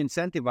 He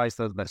incentivized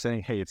us by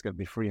saying, hey, it's going to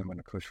be free. I'm going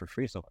to push for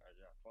free. So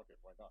yeah, fuck it,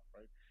 why not,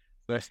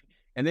 right?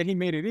 And then he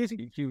made it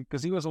easy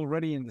because he was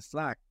already in the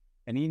Slack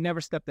and he never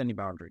stepped any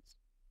boundaries.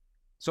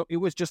 So it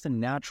was just a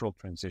natural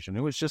transition.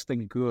 It was just a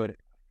good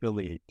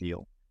affiliate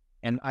deal.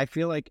 And I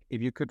feel like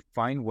if you could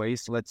find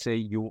ways, let's say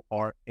you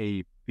are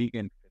a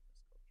vegan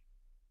fitness coach,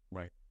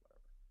 right?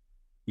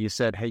 You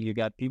said, hey, you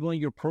got people in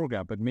your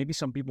program, but maybe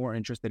some people are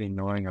interested in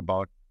knowing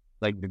about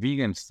like the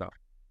vegan stuff,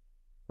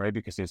 right?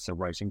 Because it's a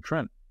rising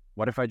trend.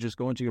 What if I just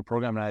go into your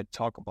program and I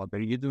talk about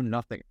that? You do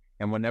nothing.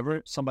 And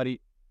whenever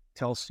somebody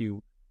tells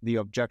you the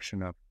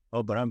objection of,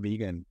 oh, but I'm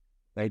vegan,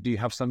 like, do you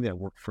have something that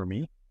worked for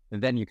me? And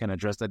then you can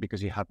address that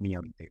because you have me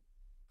on the table.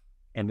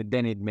 And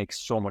then it makes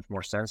so much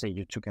more sense that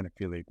you two can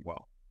affiliate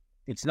well.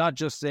 It's not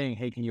just saying,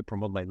 hey, can you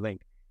promote my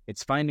link?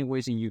 It's finding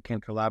ways that you can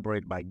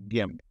collaborate by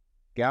GIMP,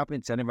 gap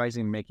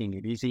incentivizing, making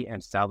it easy,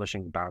 and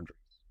establishing boundaries.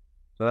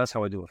 So that's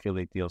how I do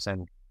affiliate deals,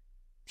 and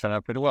turned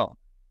out pretty well.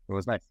 It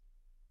was nice.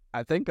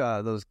 I think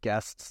those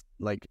guests,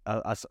 like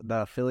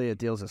the affiliate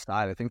deals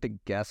aside, I think the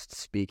guest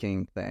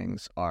speaking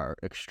things are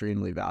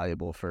extremely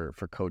valuable for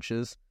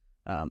coaches,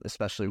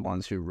 especially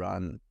ones who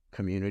run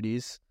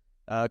communities,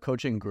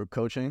 coaching, group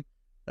coaching.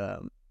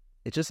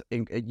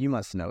 You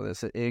must know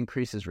this. It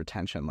increases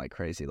retention like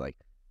crazy. Like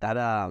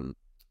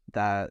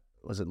that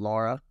was it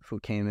Laura who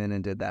came in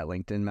and did that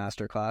LinkedIn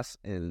masterclass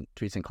in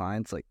Tweets and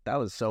Clients? Like that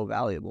was so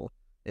valuable.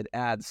 It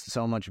adds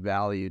so much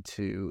value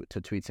to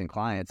Tweets and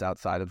Clients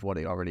outside of what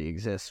it already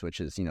exists, which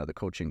is, the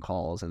coaching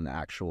calls and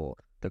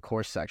the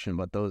course section.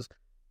 But those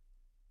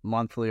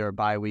monthly or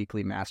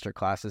bi-weekly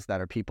masterclasses that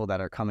are people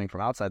that are coming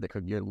from outside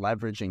you're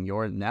leveraging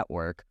your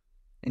network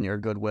and your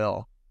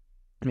goodwill.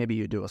 Maybe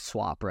you do a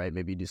swap, right?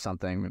 Maybe you do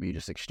something, maybe you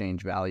just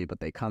exchange value,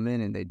 but they come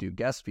in and they do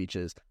guest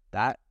speeches.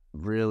 That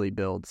really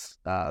builds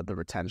the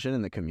retention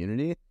in the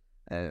community.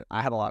 And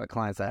I have a lot of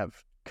clients that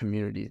have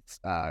community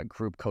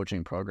group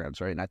coaching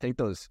programs, right? And I think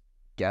those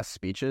guest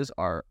speeches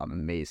are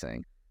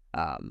amazing.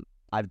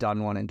 I've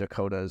done one in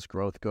Dakota's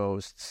Growth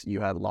Ghosts.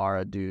 You had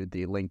Laura do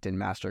the LinkedIn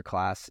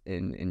masterclass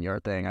in your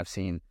thing. I've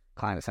seen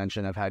Client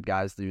Ascension. I've had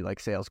guys do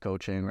like sales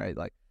coaching, right?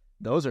 Like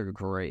those are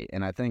great.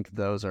 And I think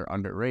those are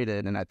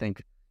underrated. And I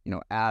think,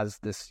 as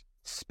this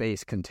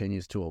space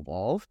continues to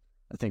evolve,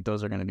 I think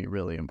those are going to be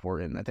really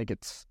important. I think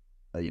it's,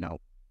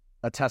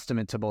 a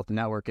testament to both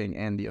networking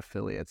and the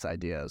affiliates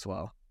idea as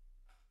well.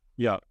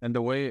 Yeah, and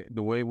the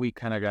way we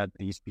kind of got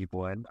these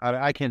people in,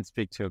 I can't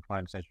speak to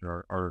Client Ascension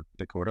or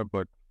Dakota,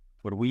 but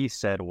what we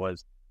said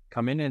was,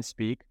 come in and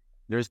speak.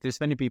 There's this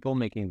many people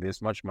making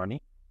this much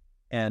money,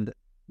 and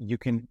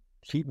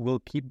we'll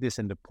keep this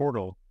in the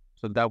portal,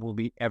 so that will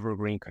be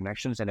evergreen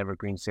connections and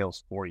evergreen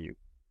sales for you.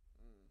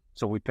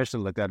 So we pitched it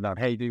like that. Not,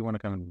 hey, do you want to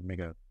come and make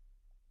a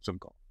Zoom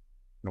call?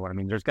 You know what I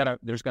mean? There's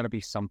gotta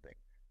be something.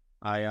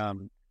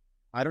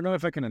 I don't know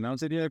if I can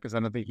announce it yet because I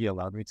don't think he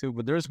allowed me to,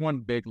 but there's one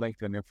big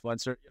LinkedIn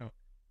influencer,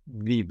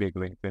 the big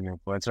LinkedIn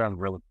influencer. I'm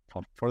really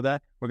pumped for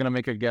that. We're going to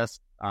make a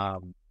guest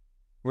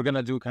we're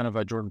gonna do kind of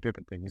a Jordan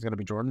Pippen thing. He's gonna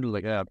be Jordan,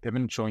 like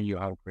Pippen showing you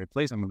how to create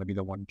plays. I'm gonna be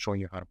the one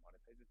showing you how to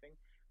monetize the thing.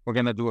 We're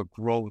gonna do a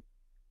growth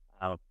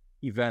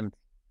event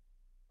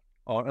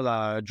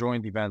or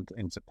joint event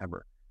in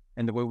September.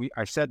 And the way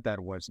I said that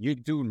was, you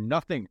do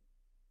nothing.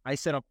 I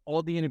set up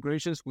all the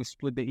integrations. We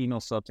split the email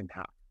subs in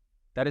half.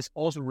 That is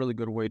also a really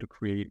good way to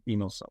create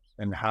email subs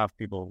and have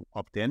people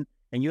opt in,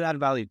 and you add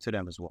value to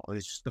them as well.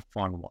 It's just a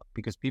fun one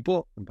because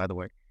people, and by the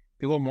way,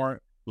 people are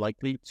more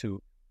likely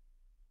to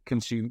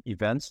consume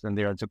events than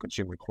they are to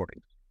consume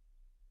recordings.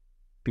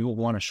 People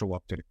want to show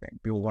up to the thing.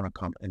 People want to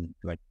come and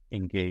like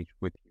engage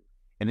with you.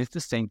 And it's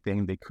the same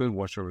thing. They could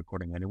watch a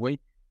recording anyway,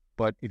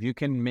 but if you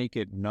can make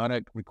it not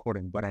a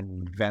recording, but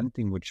an event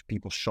in which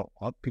people show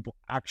up, people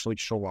actually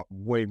show up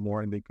way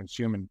more and they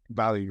consume and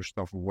value your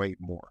stuff way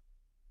more.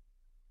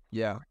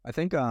 Yeah, I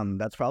think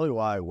that's probably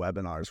why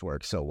webinars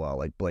work so well.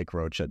 Like Blake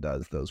Rocha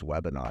does those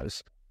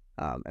webinars,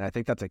 and I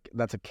think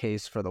that's a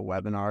case for the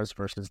webinars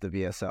versus the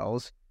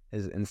VSLs.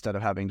 Is instead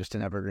of having just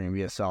an evergreen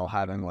VSL,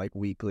 having like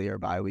weekly or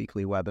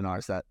bi-weekly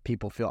webinars that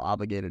people feel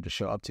obligated to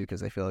show up to because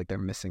they feel like they're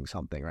missing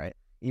something, right?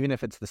 Even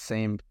if it's the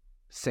same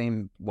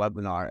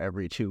webinar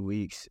every 2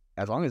 weeks,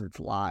 as long as it's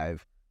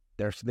live,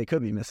 they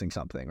could be missing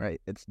something, right?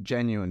 It's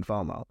genuine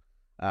FOMO.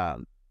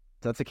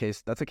 That's a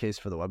case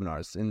for the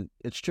webinars, and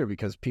it's true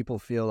because people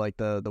feel like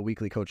the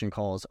weekly coaching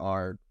calls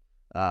are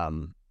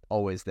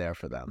always there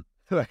for them,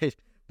 right?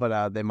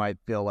 But they might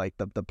feel like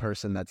the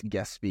person that's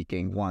guest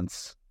speaking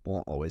once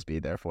won't always be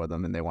there for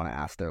them, and they want to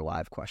ask their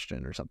live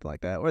question or something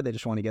like that, or they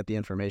just want to get the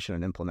information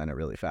and implement it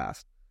really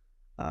fast.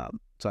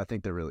 So I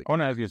think they're really. I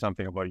want to ask you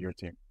something about your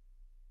team.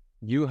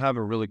 You have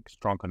a really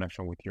strong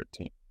connection with your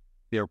team.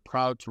 They're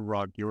proud to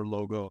rock your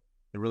logo.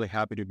 They're really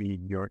happy to be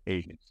your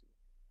agency.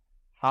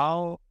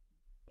 How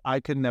I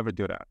could never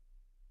do that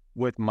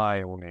with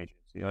my own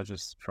agency. I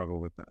just struggle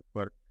with that.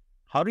 But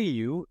how do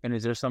you, and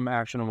is there some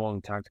actionable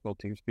and tactical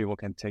tips people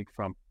can take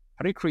from,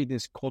 how do you create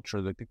this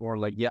culture that people are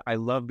like, yeah, I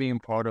love being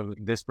part of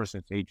this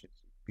person's agency?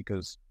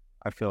 Because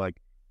I feel like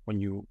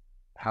when you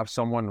have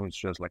someone who's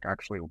just like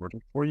actually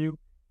working for you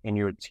in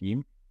your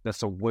team,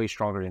 that's a way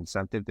stronger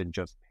incentive than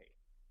just pay.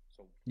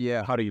 So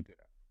yeah, how do you do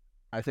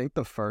that? I think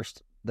the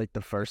first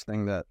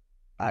thing that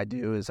I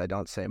do is I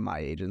don't say my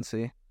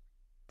agency.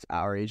 It's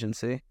our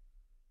agency.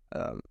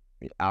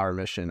 Our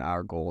mission,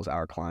 our goals,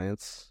 our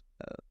clients.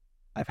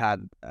 I've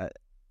had,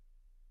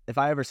 if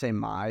I ever say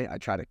I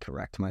try to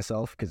correct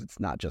myself because it's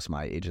not just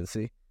my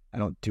agency. I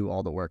don't do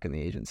all the work in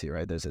the agency,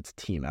 right? It's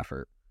team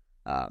effort.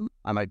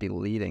 I might be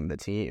leading the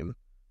team,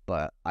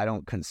 but I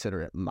don't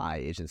consider it my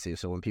agency.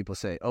 So when people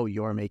say, oh,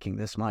 you're making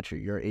this much or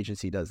your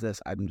agency does this,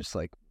 I'm just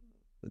like,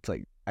 it's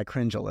like, I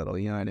cringe a little,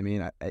 you know what I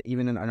mean?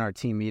 Even in our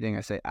team meeting,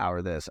 I say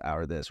our this,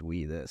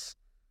 we this.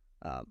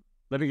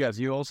 Let me guess.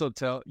 You also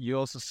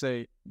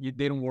say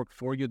they don't work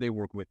for you; they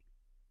work with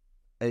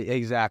you.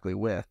 Exactly,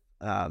 with.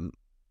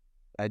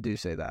 I do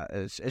say that.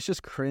 It's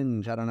just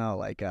cringe. I don't know.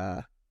 Like,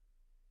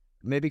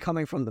 maybe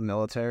coming from the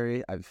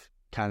military, I've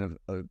kind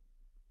of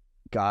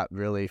got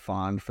really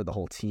fond for the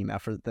whole team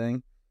effort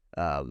thing.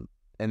 And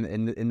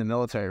in the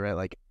military, right?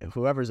 Like,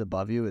 whoever's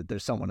above you,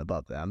 there's someone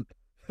above them.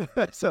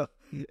 So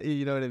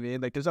you know what I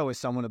mean? Like, there's always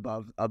someone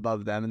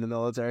above them in the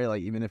military.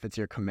 Like, even if it's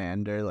your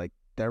commander, like,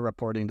 they're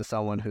reporting to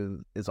someone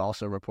who is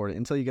also reporting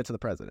until you get to the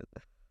president,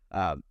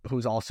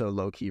 who's also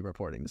low-key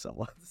reporting to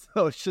someone.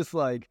 So it's just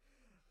like,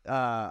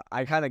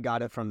 I kind of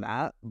got it from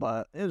that,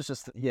 but it was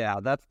just, yeah,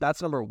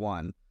 that's number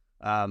one.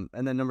 And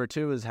then number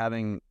two is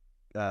having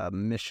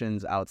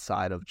missions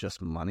outside of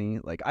just money.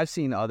 Like, I've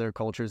seen other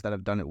cultures that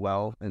have done it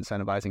well,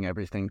 incentivizing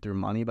everything through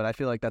money, but I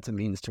feel like that's a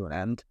means to an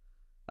end.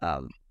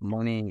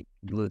 Money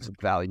loses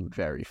value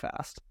very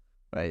fast,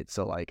 right?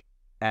 So like,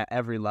 at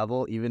every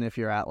level, even if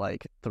you're at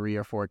like 3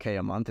 or 4K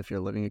a month, if your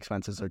living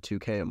expenses are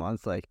 2K a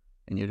month, like,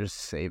 and you're just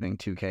saving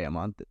 2K a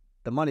month,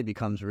 the money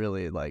becomes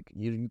really like,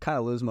 you kind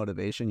of lose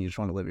motivation. You just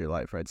want to live your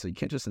life, right? So you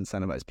can't just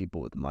incentivize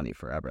people with money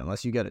forever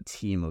unless you get a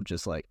team of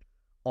just like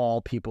all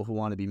people who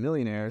want to be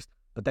millionaires,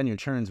 but then your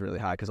churn's really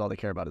high because all they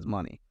care about is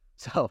money.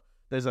 So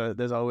there's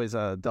always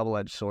a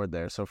double-edged sword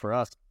there. So for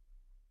us,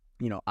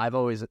 you know, I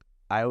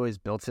always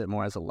built it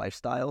more as a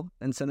lifestyle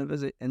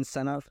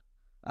incentive.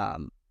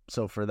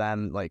 So for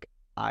them, like,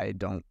 I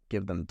don't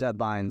give them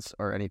deadlines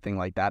or anything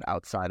like that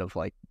outside of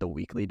like the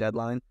weekly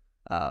deadline.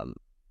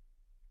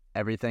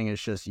 Everything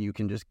is just, you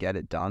can just get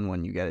it done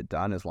when you get it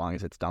done, as long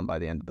as it's done by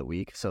the end of the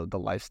week. So the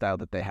lifestyle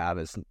that they have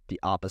is the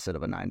opposite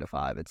of a 9 to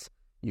 5. It's,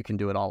 you can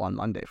do it all on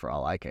Monday for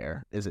all I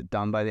care. Is it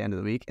done by the end of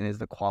the week, and is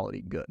the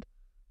quality good?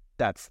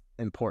 That's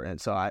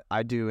important. So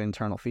I do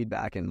internal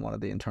feedback, and one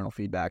of the internal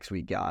feedbacks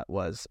we got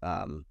was,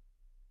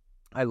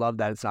 I love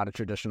that it's not a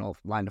traditional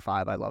 9 to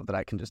 5. I love that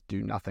I can just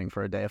do nothing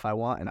for a day if I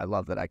want, and I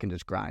love that I can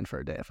just grind for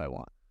a day if I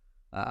want.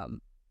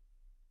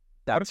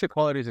 What if the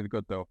quality isn't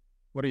good, though?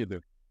 What do you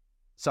do?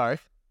 Sorry?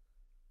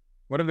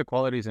 What if the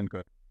quality isn't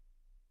good?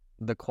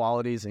 The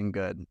quality isn't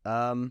good.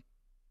 What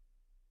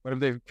if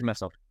they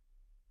mess up?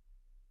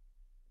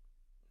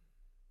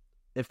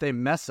 If they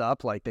mess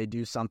up, like they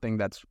do something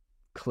that's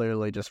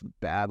clearly just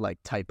bad, like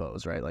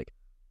typos, right? Like,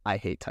 I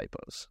hate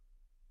typos.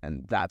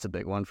 and that's a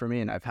big one for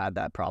me. And I've had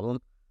that problem.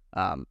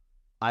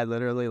 I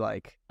literally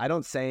like, I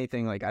don't say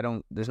anything like,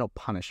 there's no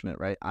punishment,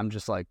 right? I'm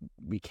just like,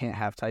 we can't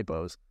have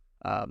typos.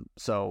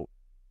 So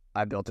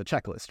I built a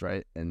checklist,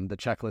 right? And the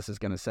checklist is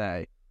going to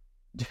say,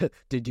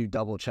 did you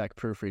double check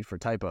proofread for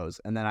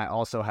typos? And then I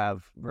also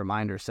have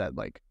reminders set,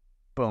 like,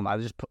 boom, I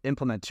just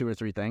implement 2 or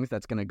 3 things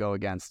that's going to go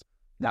against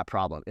that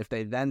problem. If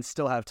they then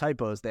still have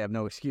typos, they have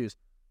no excuse.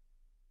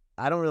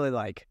 I don't really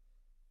like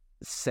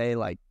say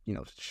like,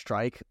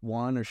 strike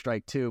 1 or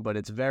strike 2, but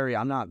it's very,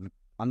 I'm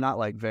not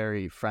like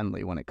very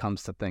friendly when it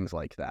comes to things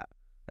like that.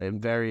 I'm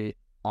very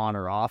on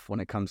or off when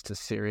it comes to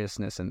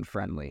seriousness and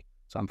friendly.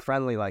 So I'm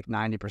friendly like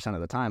 90%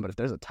 of the time, but if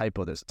there's a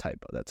typo, there's a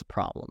typo. That's a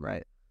problem,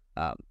 right?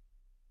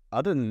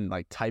 Other than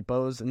like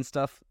typos and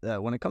stuff,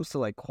 when it comes to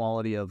like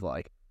quality of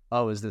like,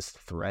 oh, is this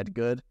thread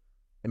good?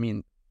 I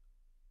mean,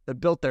 we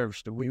built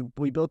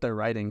their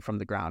writing from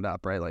the ground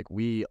up, right? Like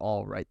we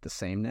all write the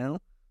same now.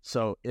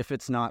 So if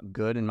it's not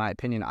good, in my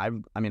opinion,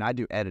 I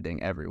do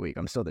editing every week.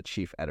 I'm still the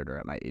chief editor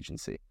at my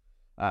agency.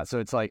 So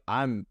it's like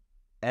I'm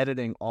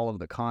editing all of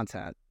the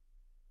content,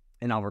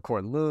 and I'll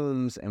record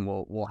looms, and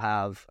we'll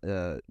have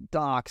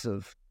docs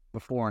of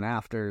before and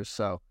afters.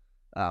 So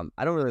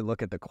I don't really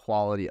look at the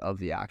quality of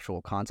the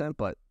actual content,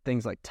 but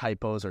things like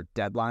typos or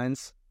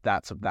deadlines,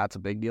 that's a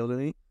big deal to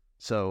me.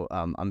 So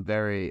I'm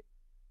very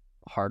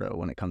hardo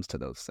when it comes to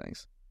those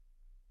things.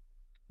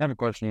 I have a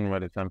question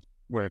when it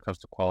comes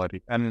to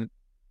quality, and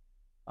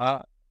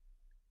I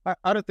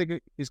don't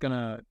think he's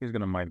gonna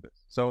mind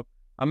this. So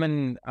I'm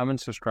in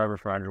subscriber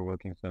for Andrew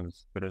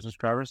Wilkinson's Twitter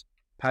subscribers.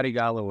 Patty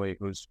Galloway,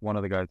 who's one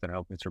of the guys that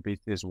helped Mr.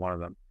 Beast, is one of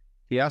them.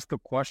 He asked a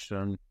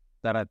question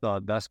that I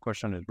thought this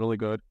question is really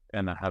good,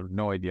 and I have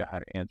no idea how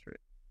to answer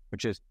it,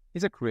 which is,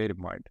 he's a creative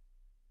mind.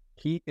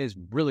 He is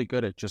really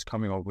good at just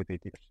coming up with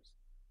ideas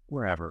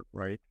wherever,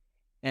 right?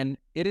 And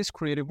it is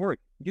creative work.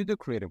 You do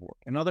creative work,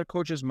 and other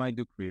coaches might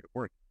do creative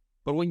work.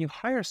 But when you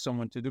hire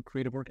someone to do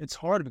creative work, it's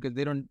hard because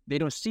they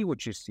don't see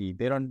what you see.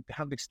 They don't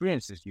have the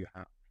experiences you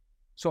have.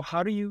 So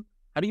how do you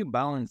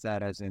balance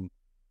that? As in,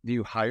 do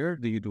you hire?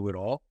 Do you do it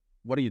all?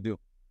 What do you do?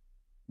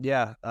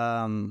 Yeah.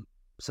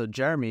 So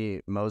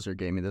Jeremy Moser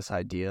gave me this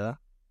idea,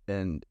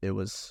 and it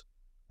was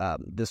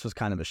this was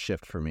kind of a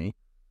shift for me.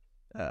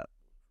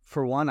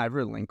 For one, I've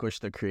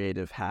relinquished the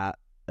creative hat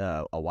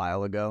a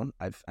while ago.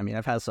 I've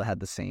also had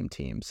the same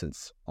team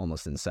since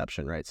almost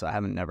inception, right? So I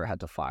haven't never had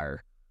to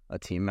fire a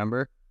team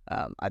member.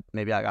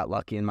 Maybe I got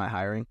lucky in my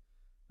hiring,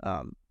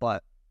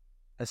 but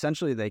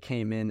essentially they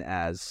came in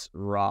as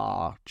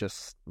raw,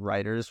 just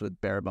writers with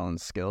bare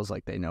bones skills.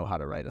 Like they know how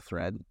to write a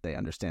thread. They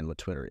understand what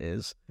Twitter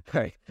is,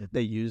 right?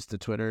 They use the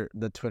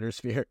Twitter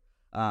sphere.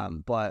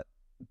 But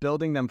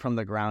building them from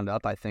the ground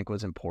up, I think,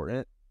 was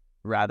important,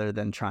 rather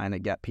than trying to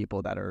get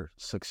people that are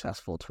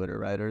successful Twitter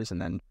writers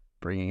and then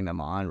bringing them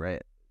on,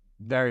 right?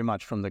 Very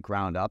much from the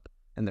ground up,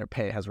 and their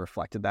pay has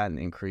reflected that and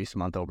increased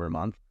month over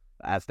month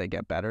as they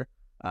get better.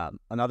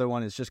 Another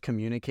one is just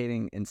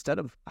communicating. Instead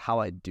of how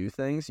I do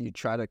things, you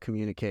try to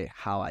communicate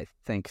how I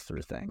think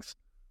through things.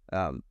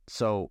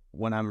 So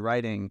when I'm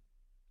writing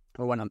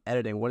or when I'm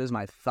editing, what is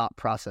my thought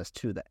process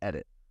to the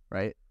edit,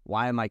 right?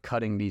 Why am I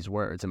cutting these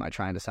words? Am I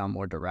trying to sound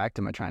more direct?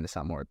 Am I trying to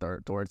sound more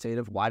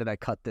authoritative? Why did I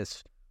cut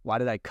this? Why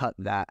did I cut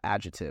that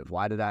adjective?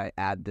 Why did I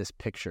add this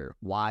picture?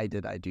 Why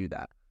did I do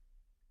that?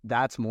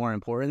 That's more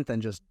important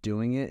than just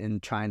doing it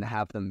and trying to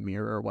have them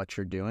mirror what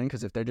you're doing.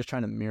 Because if they're just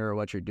trying to mirror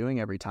what you're doing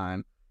every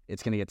time,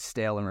 it's going to get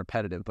stale and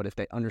repetitive. But if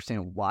they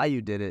understand why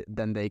you did it,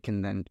 then they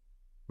can then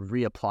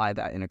reapply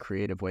that in a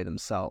creative way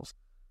themselves.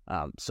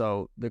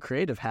 So the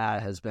creative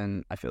hat has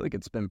been, I feel like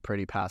it's been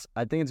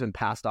I think it's been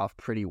passed off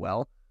pretty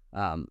well.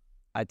 I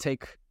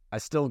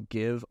still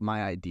give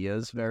my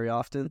ideas very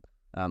often.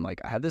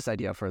 Like I have this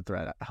idea for a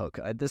thread hook,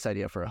 I had this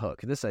idea for a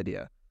hook, this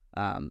idea.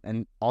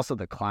 And also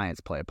the clients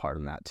play a part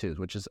in that too,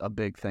 which is a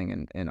big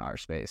thing in our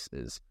space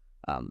is,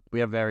 we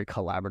have a very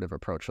collaborative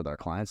approach with our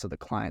clients. So the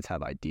clients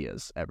have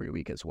ideas every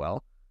week as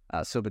well.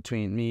 So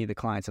between me, the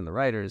clients, and the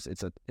writers,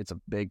 it's a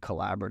big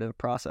collaborative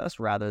process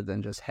rather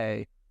than just,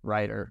 hey,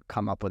 writer,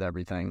 come up with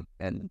everything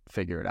and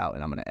figure it out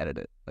and I'm going to edit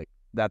it. Like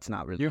that's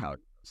not really how it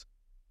goes.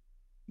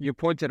 You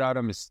pointed out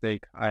a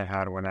mistake I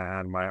had when I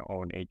had my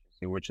own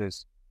agency, which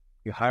is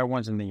you hire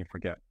ones and then you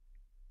forget.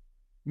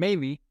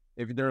 Maybe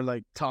if they're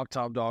like top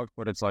dog,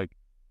 but it's like,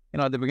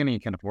 at the beginning you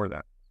can't afford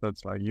that. So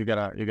it's like you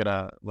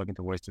gotta look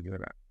into ways to do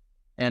that.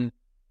 And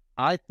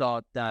I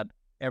thought that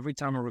every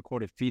time I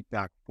recorded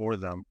feedback for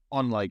them,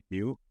 unlike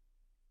you,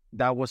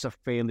 that was a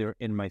failure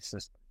in my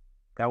system.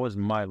 That was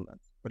my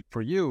lens. But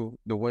for you,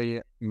 the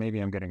way, maybe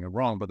I'm getting it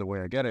wrong, but the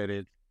way I get it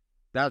is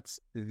that's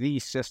the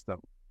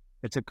system.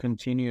 It's a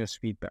continuous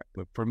feedback.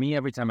 But for me,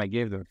 every time I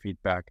gave them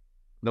feedback,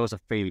 that was a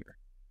failure.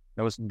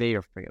 That was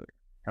their failure.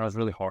 And I was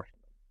really harsh.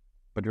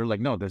 But you're like,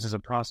 no, this is a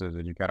process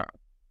that you gotta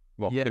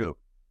walk through.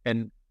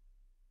 And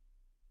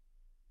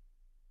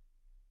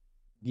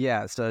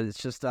yeah, so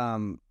it's just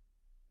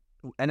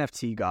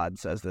NFT God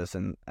says this,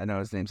 and I know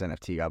his name's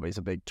NFT God, but he's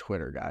a big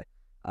Twitter guy.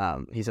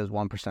 He says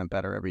 1%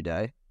 better every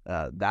day.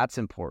 That's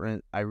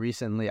important. I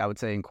would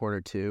say in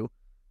quarter 2,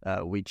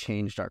 we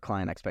changed our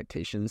client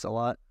expectations a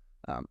lot.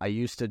 I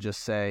used to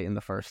just say in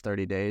the first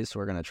 30 days,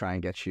 we're going to try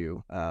and get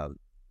you to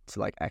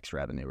like X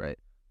revenue, right?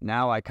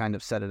 Now I kind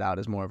of set it out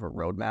as more of a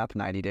roadmap,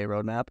 90-day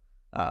roadmap.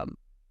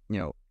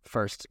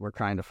 First we're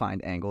trying to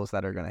find angles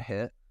that are going to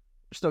hit.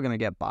 We're still going to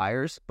get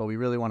buyers, but we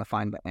really want to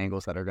find the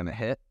angles that are going to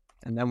hit.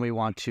 And then we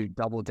want to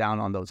double down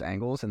on those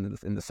angles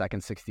in the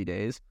second 60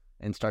 days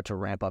and start to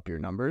ramp up your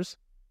numbers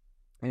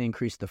and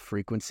increase the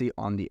frequency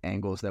on the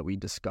angles that we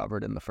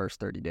discovered in the first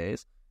 30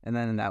 days. And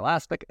then in that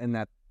last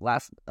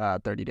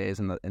 30 days,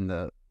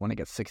 when it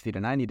gets 60 to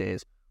 90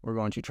 days, we're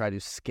going to try to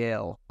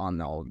scale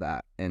on all of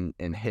that and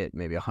hit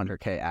maybe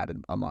 100K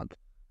added a month.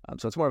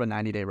 So it's more of a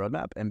 90-day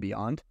roadmap and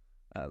beyond.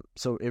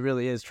 So it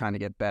really is trying to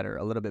get better,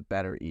 a little bit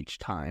better each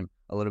time,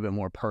 a little bit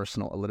more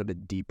personal, a little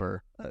bit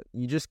deeper.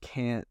 You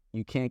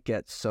can't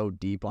get so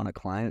deep on a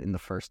client in the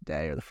first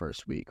day or the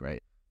first week,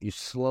 right? You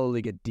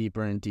slowly get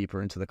deeper and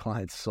deeper into the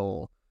client's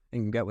soul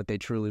and get what they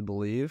truly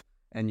believe.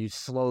 And you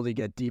slowly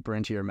get deeper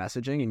into your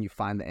messaging and you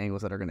find the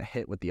angles that are going to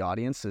hit with the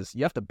audiences.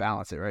 You have to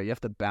balance it, right? You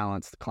have to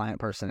balance the client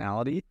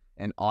personality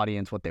and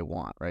audience, what they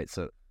want, right?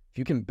 So if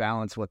you can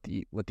balance what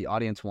the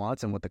audience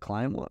wants and what the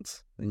client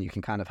wants, then you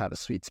can kind of have a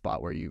sweet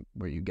spot where you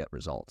get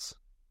results.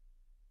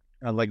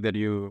 I like that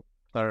you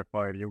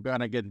clarified. You're going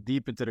to get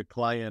deep into the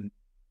client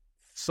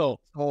soul.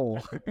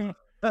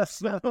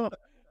 So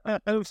I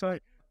was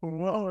like,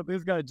 whoa,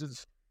 this guy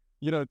just,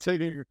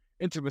 taking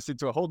intimacy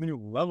to a whole new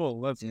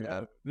level.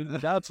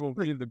 That's what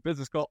we in the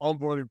business call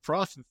onboarding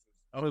processes.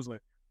 I was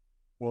like,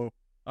 whoa,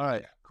 all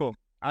right, cool.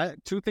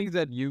 Two things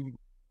that you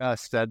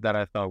said that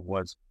I thought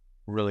was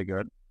really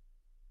good.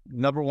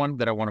 Number one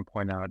that I want to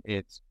point out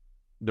is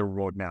the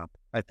roadmap.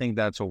 I think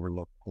that's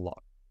overlooked a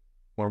lot.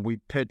 When we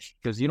pitch,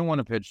 because you don't want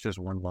to pitch just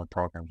 1 month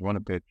programs. You want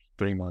to pitch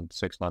 3 months,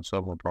 6 months,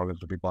 7 month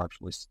programs where people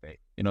actually stay.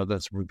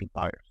 That's repeat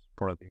buyers,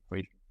 part of the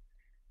equation.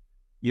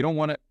 You don't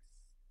want to,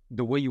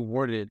 the way you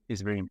word it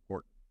is very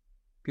important.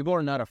 People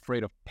are not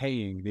afraid of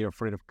paying, they're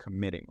afraid of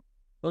committing.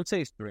 Let's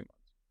say it's 3 months.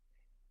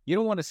 You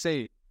don't want to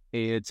say,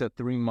 hey, it's a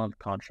 3-month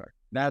contract.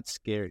 That's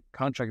scary.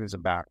 Contract is a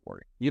bad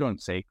word. You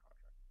don't say contract.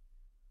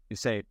 You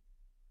say,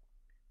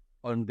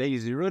 on day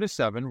 0 to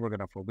 7, we're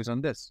going to focus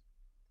on this.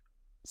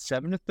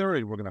 7 to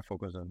 30, we're going to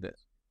focus on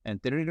this.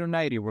 And 30 to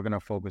 90, we're going to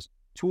focus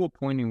to a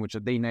point in which a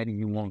day 90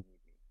 you won't.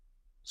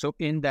 So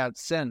in that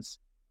sense,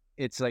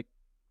 it's like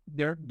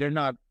they're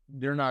not,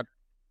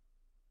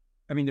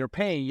 I mean, they're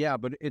paying, yeah,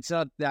 but it's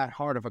not that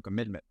hard of a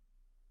commitment.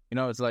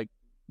 It's like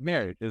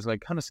marriage. It's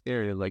like kind of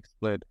scary to like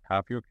split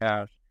half your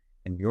cash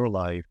and your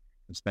life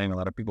and spending a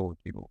lot of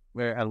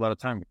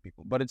time with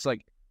people. But it's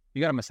like,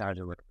 you got to massage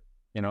it a little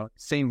bit,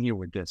 Same here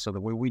with this. So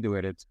the way we do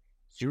it, it's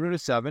 0 to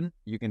 7.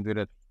 You can do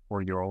that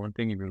for your own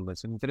thing if you're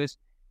listening to this.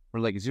 We're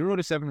like 0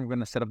 to 7, we're going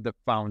to set up the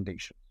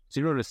foundation.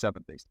 0 to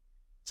 7 days.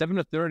 7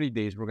 to 30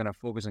 days, we're going to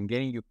focus on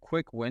getting you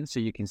quick wins so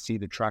you can see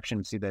the traction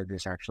and see that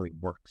this actually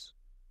works.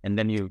 And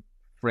then you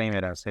frame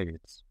it as, hey,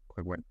 it's a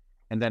quick win.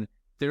 And then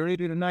 30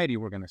 to 90,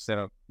 we're going to set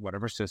up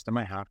whatever system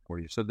I have for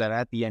you so that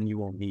at the end, you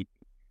won't need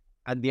me.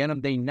 At the end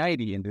of day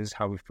 90, and this is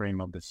how we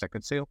frame up the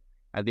second sale,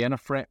 at the end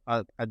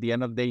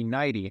of day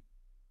 90,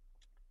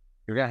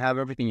 you're going to have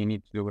everything you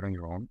need to do it on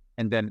your own.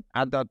 And then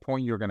at that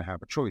point, you're going to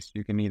have a choice.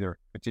 You can either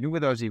continue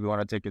with us if you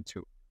want to take it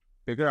to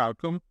bigger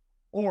outcome,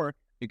 or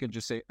you can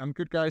just say, I'm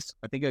good, guys.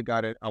 I think I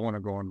got it. I want to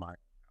go on mine.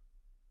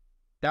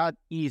 That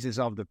eases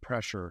off the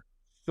pressure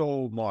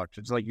so much.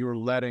 It's like you're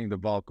letting the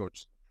ball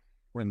coach,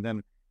 and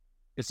then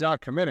it's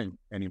not committing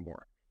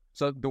anymore.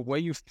 So the way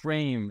you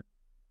frame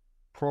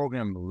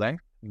program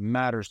length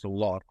matters a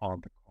lot on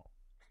the call.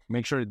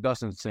 Make sure it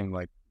doesn't seem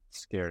like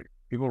scary.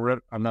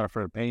 I'm not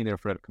afraid of paying, they're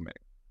afraid of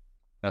committing.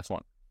 That's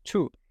one.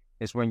 2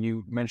 is when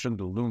you mentioned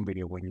the Loom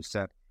video, when you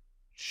said,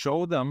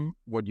 show them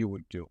what you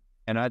would do.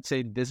 And I'd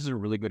say this is a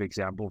really good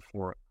example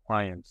for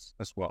clients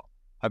as well.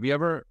 Have you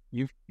ever,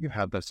 you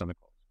had this on the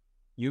call.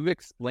 You've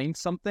explained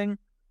something,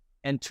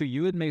 and to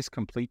you it makes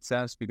complete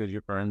sense because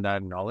you've earned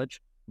that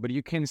knowledge, but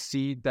you can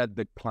see that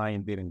the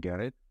client didn't get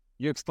it.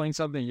 You explain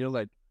something, you're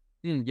like,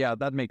 yeah,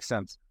 that makes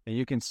sense. And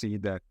you can see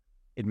that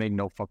it made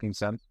no fucking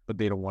sense, but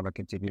they don't want to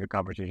continue the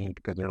conversation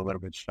because they're a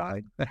little bit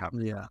shy. That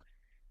happens.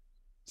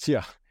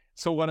 Yeah.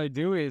 So what I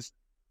do is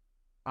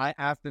I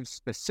ask them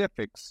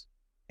specifics,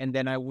 and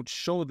then I would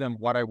show them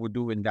what I would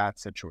do in that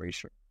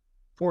situation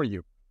for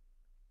you.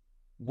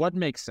 What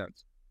makes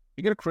sense?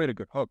 You got to create a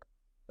good hook.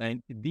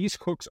 And these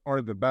hooks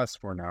are the best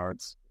for now.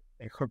 It's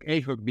a hook A,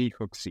 hook B,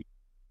 hook C.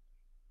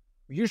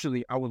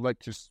 Usually, I would like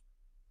to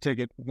take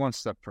it one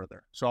step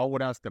further. So I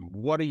would ask them,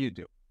 what do you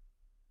do?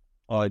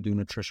 Oh, I do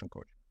nutrition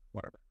coaching,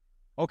 whatever.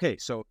 Okay,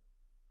 so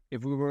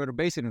if we were to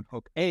base it in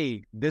hook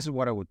A, this is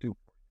what I would do.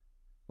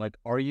 Like,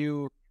 have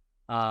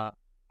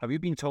you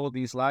been told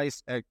these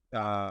lies?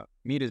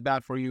 Meat is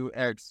bad for you,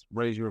 eggs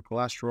raise your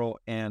cholesterol,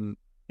 and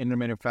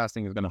intermittent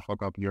fasting is going to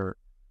fuck up your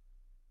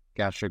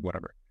gastric,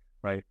 whatever,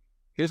 right?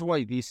 Here's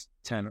why these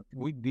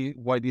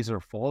are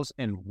false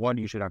and what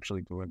you should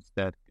actually do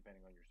instead,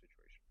 depending on your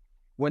situation.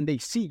 When they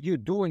see you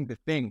doing the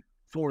thing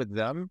for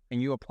them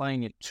and you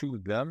applying it to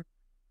them,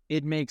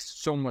 it makes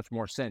so much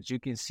more sense. You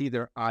can see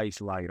their eyes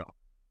light up.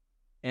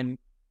 And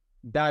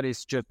that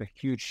is just a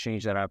huge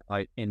change that I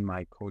applied in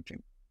my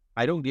coaching.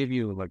 I don't give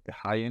you like the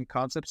high-end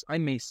concepts. I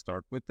may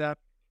start with that,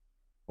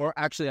 or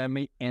actually I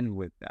may end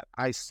with that.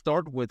 I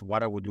start with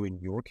what I would do in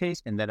your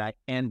case, and then I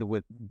end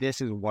with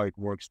this is why it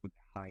works with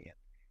the high-end.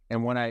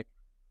 And when I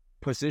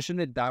position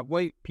it that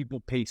way, people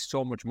pay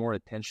so much more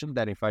attention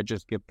than if I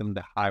just give them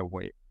the high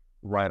way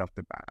right off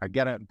the bat. I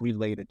gotta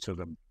relate it to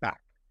them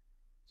back.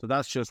 So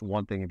that's just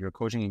one thing. If you're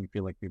coaching and you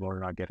feel like people are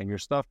not getting your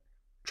stuff,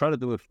 try to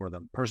do it for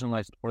them.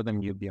 Personalize it for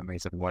them. You'd be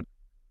amazed at what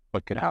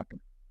could happen.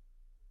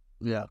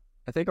 Yeah.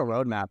 I think a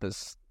roadmap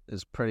is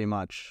pretty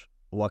much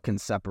what can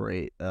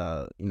separate,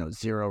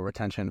 zero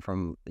retention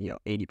from,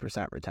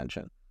 80%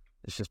 retention.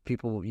 It's just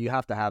people, you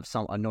have to have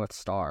a North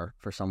Star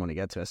for someone to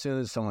get to. As soon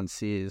as someone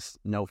sees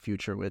no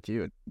future with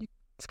you,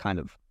 it's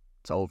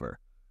over,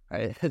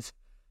 right? It's,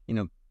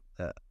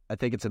 I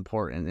think it's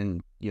important.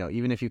 And,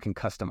 even if you can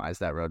customize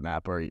that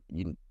roadmap or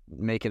you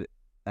make it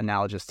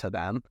analogous to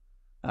them,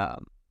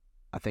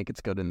 I think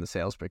it's good in the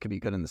sales, but it could be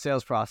good in the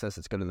sales process.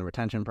 It's good in the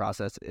retention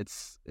process.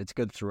 It's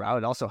good throughout.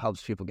 It also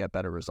helps people get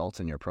better results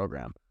in your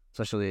program,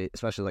 especially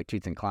like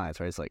tweets and clients,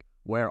 right? It's like,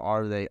 where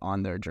are they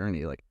on their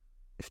journey? Like,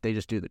 if they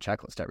just do the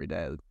checklist every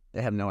day,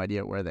 they have no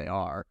idea where they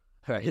are,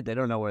 right? They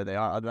don't know where they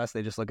are unless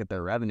they just look at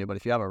their revenue. But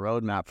if you have a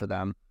roadmap for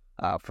them,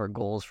 for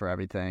goals for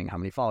everything, how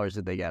many followers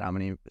did they get? How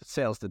many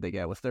sales did they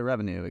get? What's their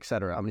revenue, et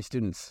cetera? How many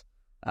students?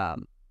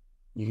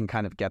 You can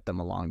kind of get them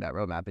along that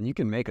roadmap, and you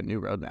can make a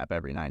new roadmap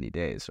every 90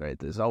 days, right?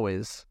 There's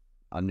always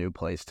a new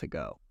place to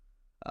go.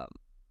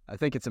 I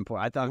think it's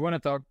important. You want to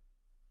talk?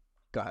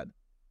 Go ahead.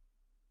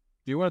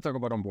 Do you want to talk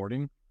about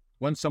onboarding?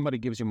 When somebody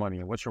gives you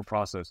money, what's your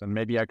process? And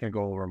maybe I can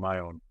go over my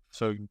own.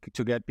 So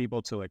to get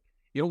people to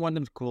you don't want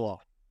them to cool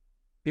off.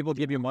 People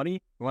give you money,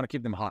 you want to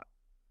keep them hot.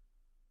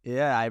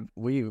 Yeah,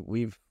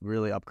 we've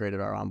really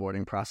upgraded our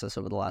onboarding process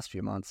over the last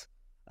few months.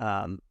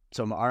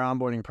 So our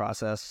onboarding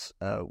process,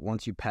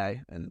 once you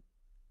pay, and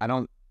I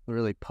don't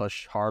really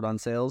push hard on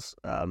sales.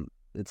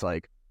 It's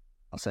like,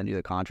 I'll send you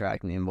the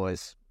contract and the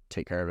invoice,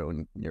 take care of it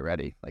when you're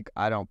ready. Like,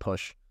 I don't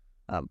push.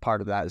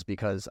 Part of that is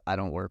because I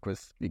don't work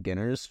with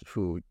beginners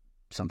who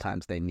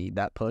sometimes they need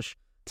that push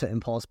to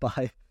impulse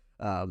buy.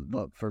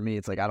 But for me,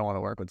 it's like, I don't want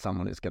to work with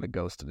someone who's going to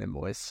ghost an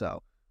invoice.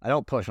 So I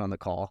don't push on the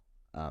call.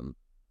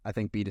 I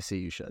think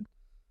B2C, you should.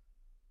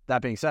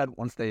 That being said,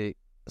 once they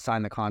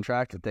sign the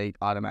contract, they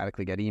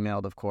automatically get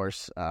emailed, of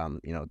course,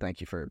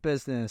 thank you for your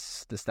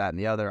business, this, that, and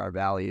the other, our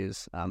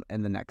values,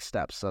 and the next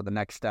steps. So the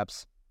next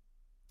steps,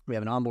 we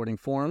have an onboarding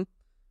form.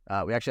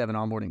 We actually have an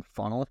onboarding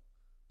funnel.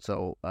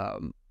 So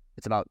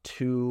it's about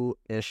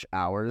 2-ish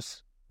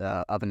hours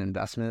of an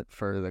investment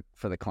for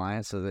the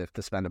client. So they have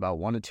to spend about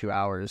 1 to 2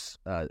 hours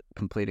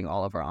completing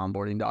all of our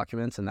onboarding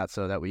documents, and that's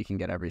so that we can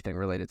get everything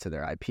related to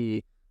their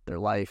IP, their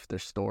life, their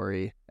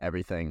story,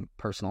 everything,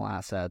 personal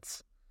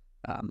assets,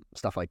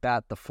 stuff like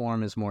that. The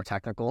form is more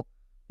technical,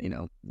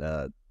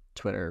 the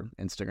Twitter,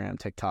 Instagram,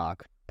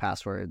 TikTok,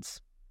 passwords,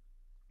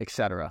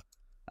 etc.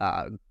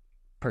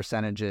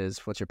 Percentages,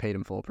 what's your paid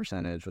in full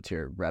percentage, what's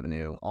your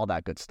revenue, all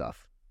that good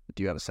stuff.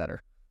 Do you have a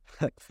setter?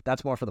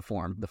 That's more for the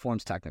form. The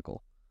form's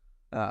technical.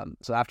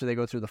 So after they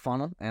go through the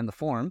funnel and the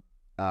form,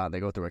 they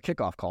go through a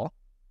kickoff call.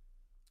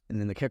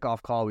 And in the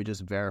kickoff call, we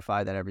just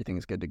verify that everything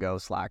is good to go.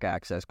 Slack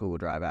access, Google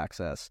Drive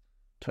access,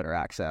 Twitter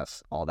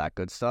access, all that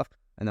good stuff.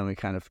 And then we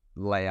kind of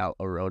lay out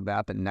a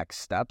roadmap and next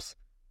steps.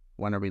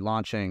 When are we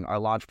launching? Our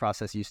launch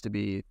process used to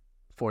be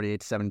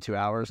 48 to 72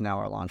 hours. Now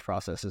our launch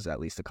process is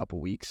at least a couple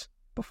weeks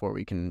before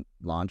we can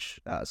launch,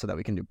 so that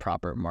we can do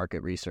proper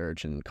market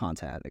research and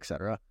content,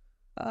 etc.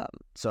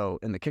 So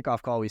in the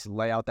kickoff call, we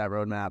lay out that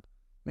roadmap,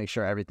 make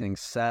sure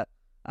everything's set,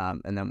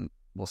 and then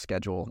we'll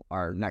schedule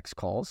our next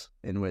calls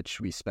in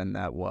which we spend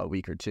that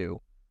week or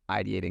two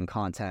ideating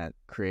content,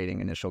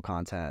 creating initial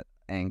content,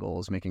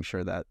 angles, making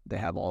sure that they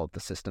have all of the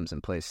systems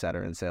in place,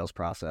 setter and sales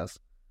process,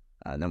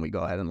 and then we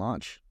go ahead and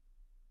launch.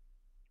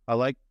 I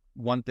like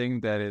one thing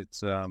that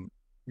it's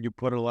you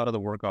put a lot of the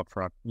work up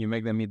front. You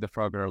make them eat the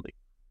frog early.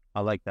 I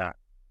like that,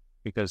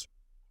 because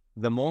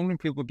the moment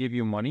people give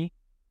you money,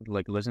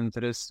 like, listen to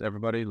this,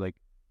 everybody, like,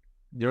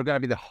 they're gonna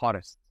be the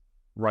hottest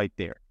right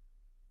there,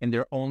 and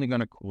they're only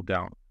gonna cool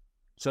down.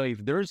 So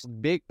if there's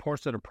big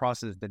parts of the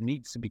process that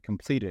needs to be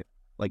completed,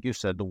 like you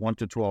said, the 1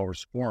 to 2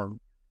 hours form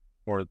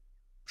or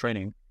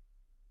training,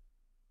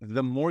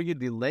 the more you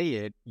delay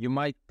it, you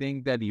might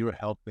think that you're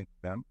helping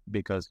them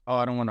because,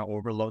 I don't want to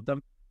overload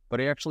them, but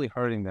you're actually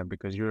hurting them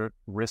because you're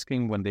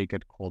risking when they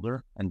get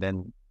colder and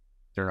then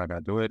they're not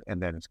going to do it,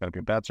 and then it's going to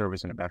be a bad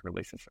service and a bad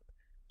relationship.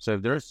 So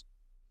if there's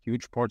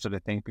huge parts of the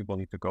thing people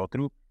need to go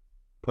through,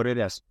 put it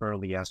as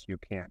early as you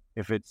can.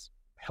 If it's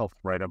health,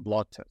 right, a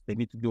blood test, they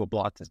need to do a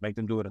blood test, make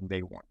them do it on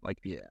day one. Like,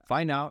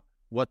 find out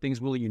what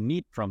things will you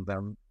need from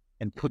them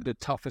and put the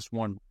toughest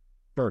one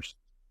first.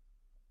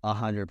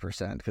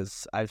 100%,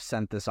 because I've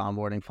sent this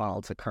onboarding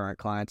funnel to current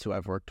clients who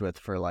I've worked with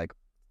for like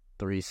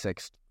 3,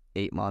 6,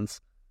 8 months.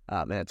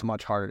 And it's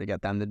much harder to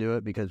get them to do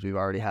it because we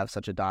already have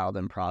such a dialed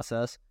in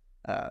process.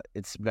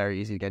 it's very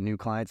easy to get new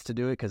clients to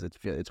do it because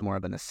it's more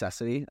of a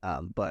necessity.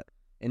 But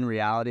in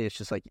reality, it's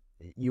just like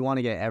you want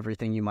to get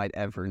everything you might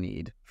ever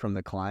need from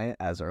the client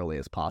as early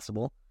as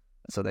possible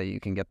so that you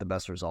can get the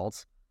best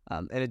results.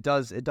 And it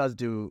does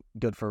do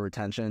good for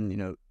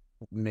retention,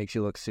 makes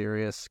you look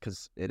serious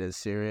because it is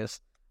serious.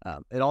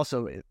 It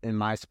also, in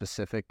my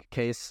specific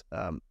case,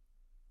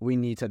 we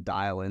need to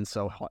dial in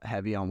so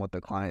heavy on what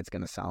the client's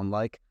going to sound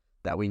like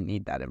that we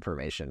need that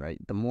information, right?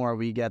 The more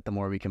we get, the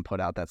more we can put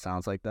out that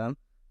sounds like them.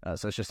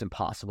 So it's just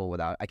impossible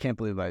without. I can't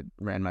believe I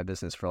ran my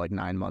business for like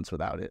 9 months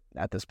without it.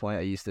 At this point,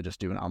 I used to just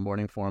do an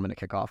onboarding form and a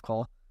kickoff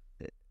call.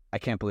 I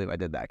can't believe I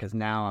did that because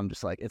now I'm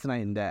just like, it's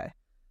night and day.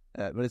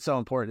 But it's so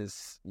important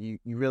is you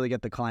really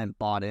get the client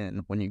bought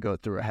in when you go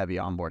through a heavy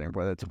onboarding,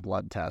 whether it's a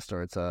blood test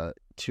or it's a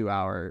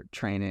 2-hour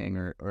training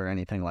or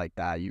anything like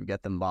that. You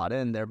get them bought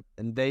in there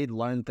and they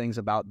learn things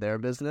about their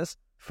business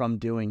from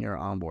doing your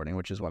onboarding,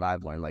 which is what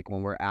I've learned. Like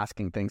when we're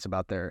asking things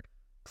about their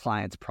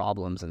clients'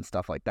 problems and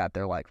stuff like that,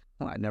 they're like,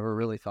 oh, I never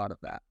really thought of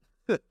that.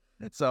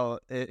 So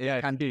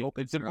it kind of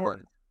it's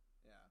important.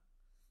 Yeah.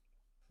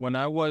 When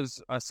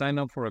I signed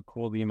up for a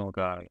cold email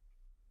guy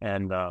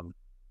and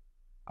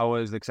I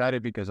was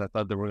excited because I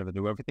thought they were going to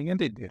do everything, and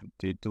they did.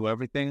 They do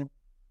everything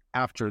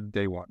after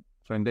day 1.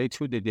 So in day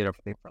 2, they did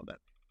everything from that.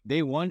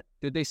 Day 1,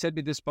 they sent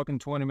me this fucking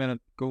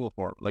 20-minute Google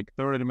form, like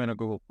 30-minute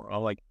Google form.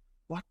 I'm like,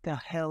 what the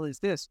hell is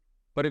this?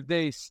 But if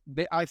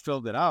I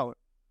filled it out.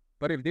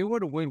 But if they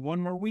were to wait 1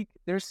 more week,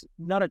 there's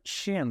not a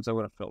chance I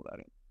would have filled that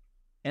in.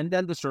 And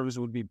then the service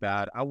would be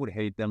bad. I would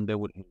hate them. They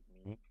would hate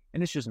me.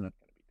 And it's just not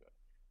going to be good.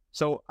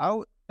 So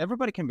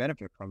everybody can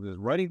benefit from this.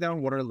 Writing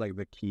down what are like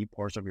the key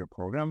parts of your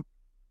program.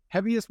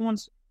 Heaviest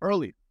ones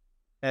early,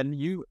 and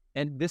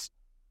this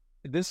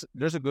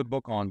there's a good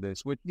book on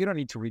this, which you don't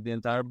need to read the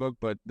entire book,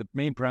 but the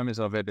main premise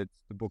of it's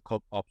the book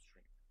called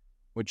Upstream,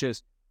 which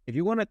is if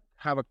you want to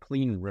have a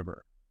clean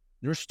river,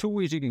 there's 2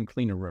 ways you can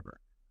clean a river.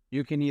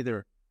 You can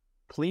either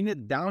clean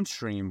it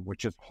downstream,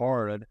 which is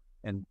hard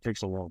and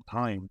takes a long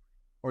time,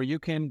 or you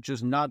can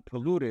just not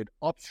pollute it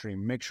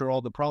upstream, make sure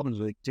all the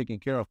problems are taken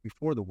care of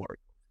before the water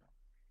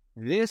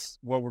goes down.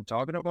 What we're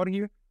talking about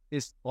here,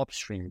 is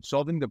upstream,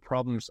 solving the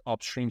problems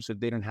upstream so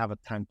they don't have a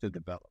time to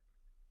develop.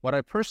 What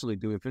I personally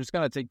do, if it's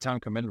going to take time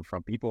commitment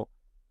from people,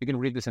 you can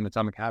read this in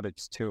Atomic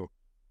Habits too.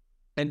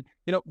 And,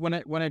 when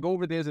I go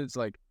over this, it's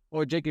like,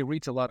 oh, JK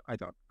reads a lot. I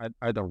don't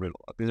read a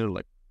lot. These are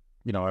like,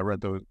 I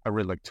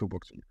read like 2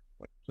 books a year.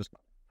 Like, just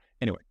not.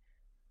 Anyway,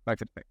 back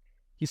to the thing.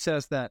 He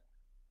says that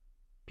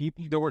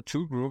there were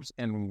 2 groups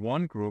and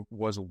one group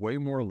was way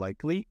more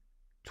likely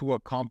to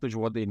accomplish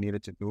what they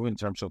needed to do in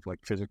terms of like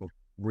physical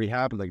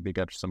rehab, like they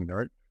got some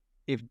nerd.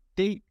 If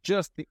the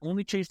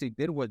only change they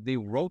did was they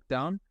wrote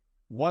down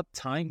what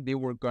time they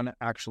were going to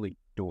actually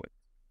do it.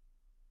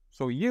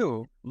 So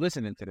you,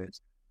 listening to this,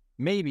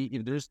 maybe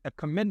if there's a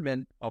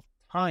commitment of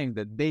time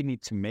that they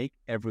need to make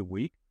every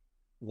week,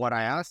 what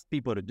I ask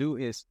people to do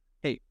is,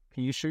 hey,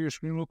 can you share your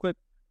screen real quick?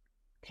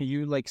 Can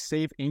you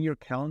save in your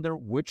calendar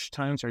which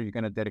times are you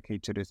going to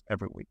dedicate to this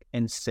every week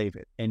and save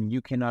it? And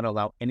you cannot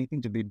allow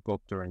anything to be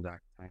booked during that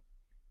time.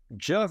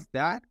 Just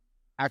that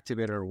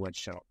activated a red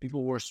shell.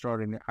 People were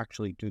starting to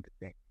actually do the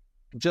thing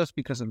just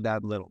because of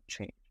that little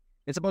change.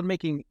 It's about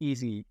making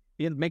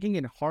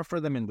it hard for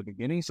them in the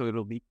beginning so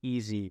it'll be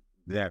easy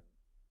then.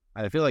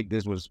 I feel like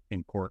this was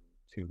important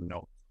to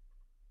know.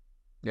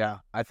 Yeah,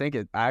 I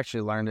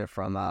actually learned it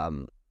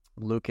from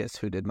Lucas,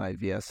 who did my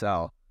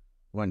VSL.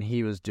 When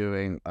he was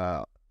doing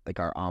our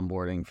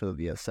onboarding for the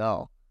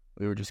VSL,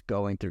 we were just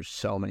going through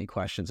so many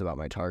questions about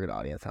my target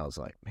audience. I was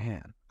like,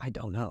 man, I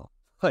don't know.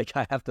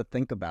 I have to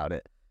think about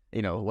it.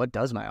 What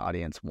does my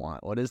audience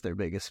want? What is their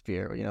biggest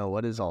fear?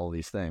 What is all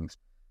these things?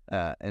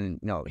 I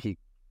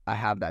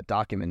have that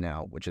document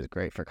now, which is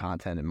great for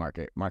content and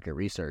market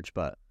research.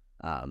 But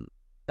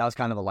that was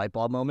kind of a light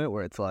bulb moment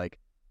where it's like,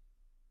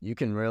 you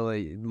can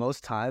really,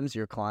 most times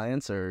your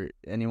clients or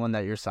anyone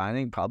that you're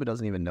signing probably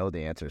doesn't even know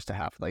the answers to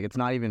half. It's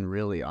not even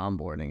really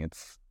onboarding.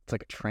 It's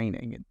like a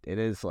training. It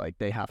is like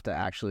they have to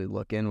actually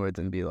look inwards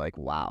and be like,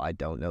 wow, I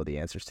don't know the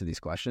answers to these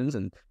questions.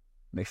 And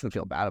makes them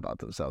feel bad about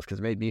themselves because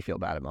it made me feel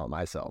bad about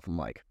myself. I'm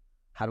like,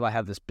 how do I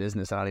have this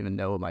business? I don't even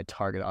know what my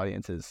target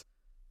audience's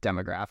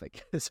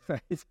demographic is,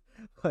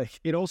 right?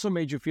 It also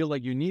made you feel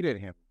like you needed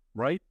him,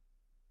 right?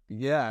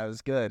 Yeah, it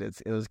was good.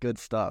 It was good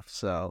stuff.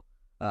 So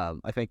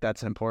I think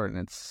that's important.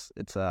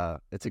 It's a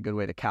good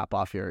way to cap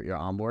off your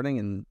onboarding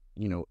and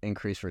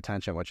increase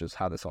retention, which is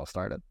how this all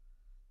started.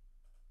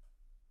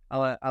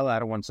 I'll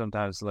add one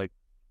sometimes. Like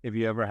if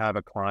you ever have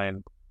a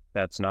client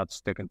that's not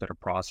sticking to the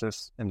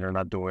process and they're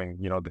not doing,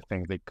 the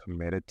things they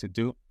committed to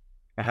do.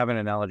 I have an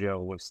analogy I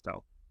always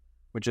tell,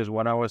 which is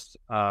when I was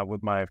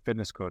with my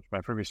previous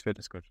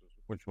fitness coach,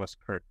 which was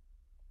Kurt.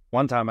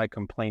 One time I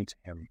complained to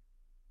him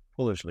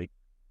foolishly,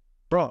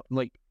 bro,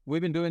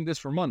 we've been doing this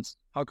for months.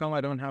 How come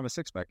I don't have a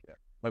 6-pack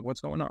yet?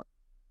 What's going on?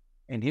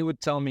 And he would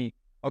tell me,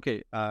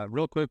 okay,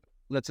 real quick,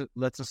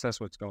 let's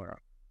assess what's going on.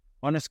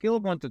 On a scale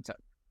of 1 to 10,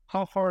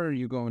 how hard are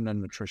you going on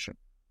nutrition?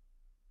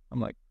 I'm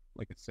like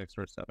a 6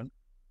 or a 7.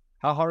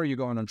 How hard are you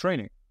going on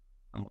training?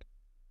 I'm like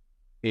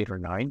 8 or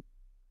 9.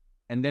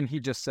 And then he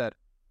just said,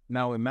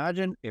 now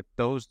imagine if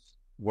those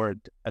were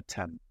a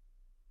 10.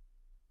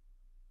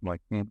 I'm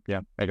like,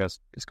 yeah, I guess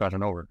it's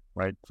gotten over,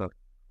 right? So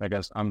I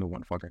guess I'm the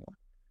one fucking one.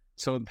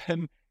 So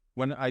then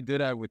when I do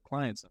that with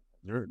clients,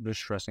 they're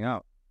stressing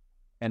out.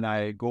 And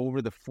I go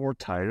over the 4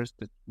 tires,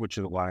 which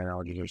is why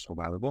analogies are so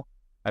valuable.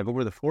 I go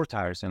over the 4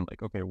 tires and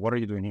like, okay, what are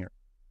you doing here?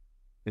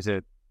 Is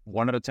it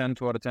 1 out of 10,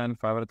 2 out of 10,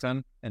 5 out of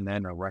 10? And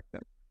then I wreck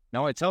them.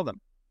 Now I tell them,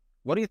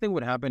 what do you think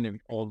would happen if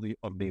all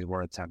of these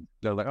were a 10?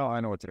 They're like, oh, I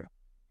know what to do.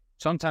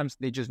 Sometimes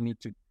they just need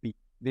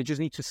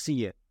to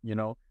see it, you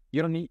know?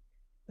 You don't need,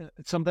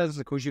 sometimes as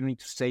a coach, you don't need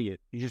to say it.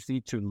 You just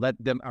need to let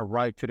them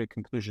arrive to the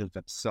conclusions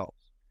themselves.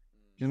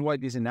 Which is why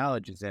these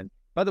analogies. And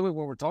by the way,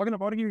 what we're talking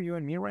about here, you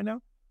and me right now,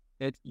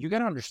 you got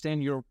to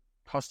understand your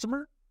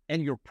customer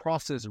and your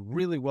process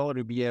really well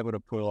to be able to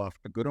pull off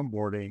a good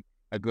onboarding,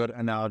 a good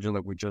analogy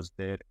like we just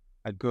did,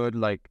 a good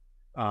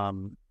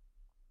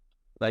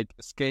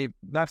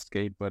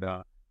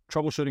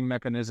troubleshooting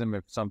mechanism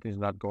if something's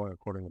not going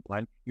according to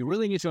plan. You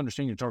really need to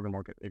understand your target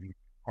market if you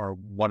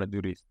want to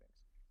do these things.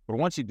 But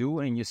once you do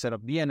and you set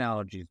up the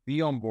analogies, the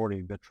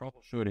onboarding, the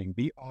troubleshooting,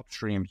 the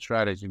upstream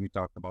strategy we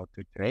talked about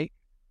today,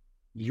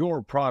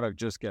 your product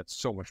just gets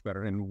so much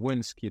better and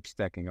wins keep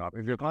stacking up.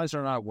 If your clients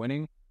are not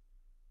winning,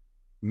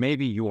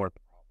 maybe you are the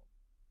problem.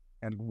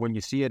 And when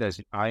you see it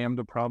as I am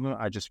the problem,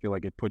 I just feel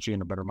like it puts you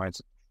in a better mindset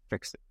to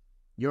fix it.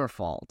 Your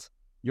fault.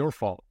 Your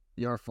fault.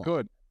 Your fault.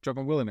 Good. Job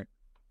on willing it.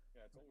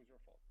 Yeah, it's always your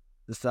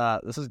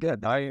fault. This is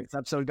good. This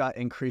episode got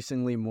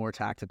increasingly more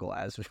tactical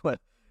as what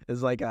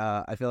is like.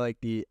 I feel like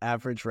the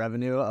average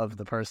revenue of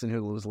the person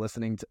who was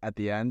listening at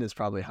the end is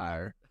probably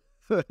higher.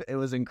 It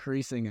was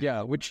increasing.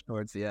 Yeah,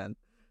 towards the end.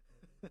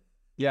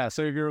 Yeah,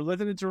 so if you're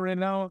listening to it right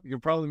now, you're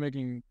probably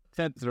making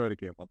 10 to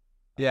 30K a month.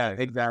 Yeah,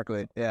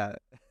 exactly. Yeah.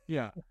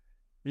 Yeah.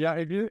 Yeah,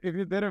 if you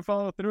didn't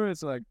follow through,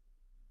 it's like,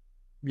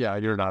 yeah,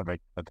 you're not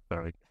making 10 to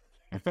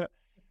 30K.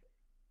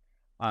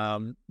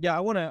 Yeah, I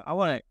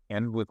wanna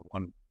end with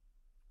one,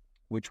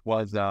 which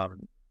was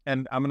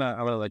and I'm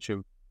gonna let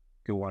you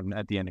go on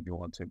at the end if you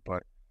want to,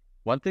 but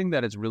one thing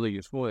that is really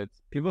useful is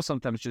people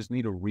sometimes just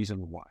need a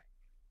reason why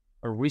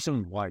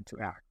to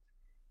act.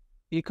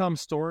 E-com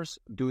stores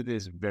do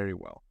this very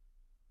well.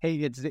 Hey,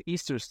 it's the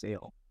Easter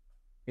sale.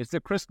 It's the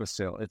Christmas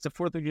sale. It's the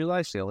 4th of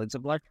July sale. It's a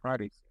Black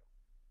Friday sale.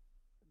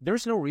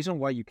 There's no reason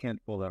why you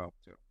can't pull that off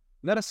too.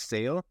 Not a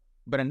sale,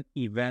 but an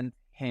event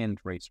hand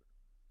raiser.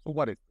 So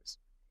what is this?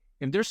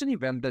 If there's an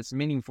event that's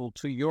meaningful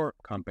to your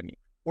company,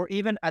 or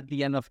even at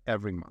the end of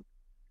every month,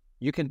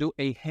 you can do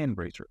a hand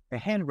raiser. A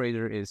hand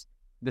raiser is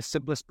the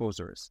simplest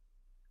poster is.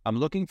 I'm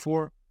looking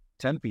for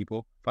 10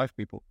 people, 5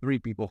 people, 3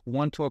 people who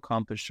want to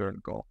accomplish a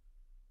certain goal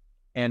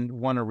and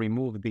want to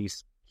remove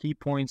these key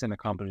points and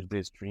accomplish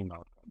this dream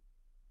outcome.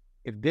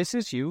 If this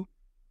is you,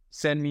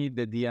 send me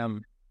the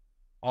DM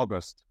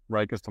August,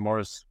 right? Because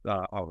tomorrow's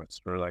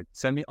August, or like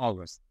send me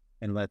August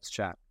and let's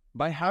chat.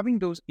 By having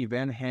those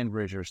event hand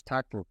raisers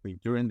tactically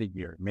during the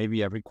year,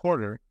 maybe every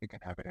quarter, you can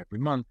have it every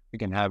month, you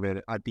can have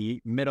it at the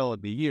middle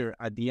of the year,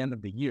 at the end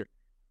of the year.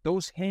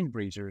 Those hand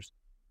raisers,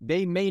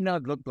 they may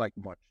not look like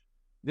much.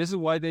 This is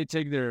why they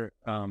take their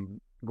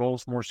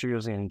goals more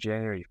seriously on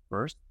January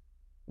 1st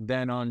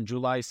than on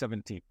July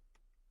 17th.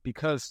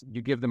 Because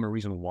you give them a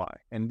reason why.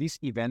 And these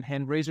event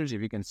hand raisers,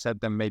 if you can set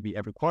them maybe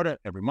every quarter,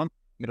 every month,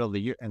 middle of the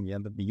year, and the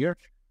end of the year,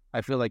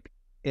 I feel like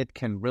it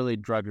can really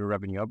drive your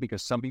revenue up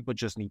because some people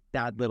just need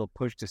that little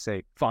push to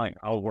say, fine,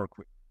 I'll work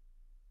with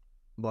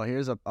you. Well,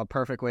 here's a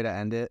perfect way to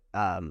end it.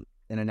 An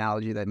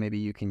analogy that maybe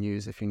you can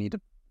use if you need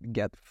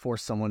to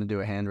force someone to do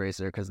a hand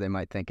raiser because they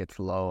might think it's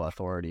low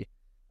authority.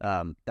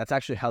 That's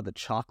actually how the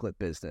chocolate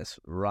business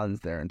runs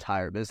their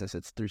entire business.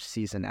 It's through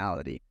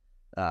seasonality.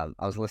 I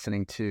was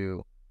listening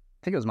to,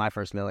 I think it was My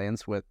First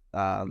Millions with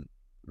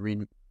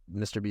read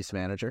Mr. Beast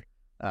Manager.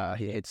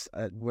 He hates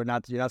you're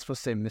not supposed to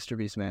say Mr.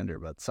 Beast Manager,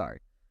 but sorry.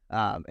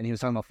 And he was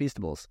talking about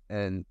Feastables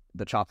and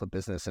the chocolate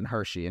business and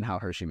Hershey and how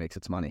Hershey makes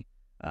its money.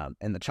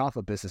 And the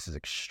chocolate business is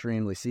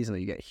extremely seasonal.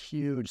 You get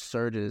huge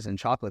surges in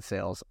chocolate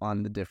sales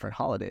on the different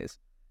holidays,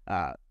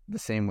 the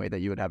same way that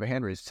you would have a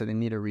hand raise. So they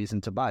need a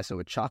reason to buy. So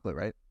with chocolate,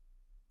 right?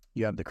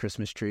 You have the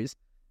Christmas trees,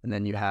 and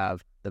then you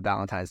have the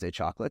Valentine's Day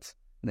chocolates.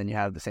 And then you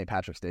have the St.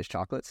 Patrick's Day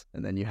chocolates.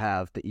 And then you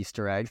have the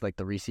Easter eggs, like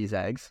the Reese's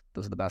eggs.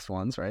 Those are the best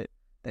ones, right?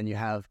 Then you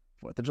have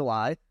 4th of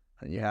July.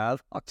 And you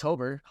have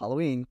October,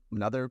 Halloween,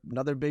 another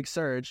big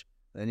surge.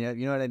 And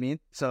you know what I mean?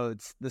 So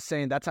it's the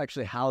same. That's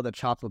actually how the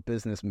chocolate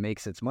business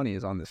makes its money,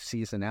 is on the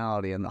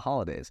seasonality and the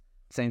holidays.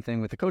 Same thing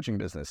with the coaching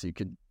business. You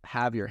could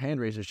have your hand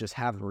raisers just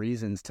have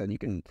reasons to, and you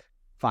can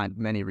find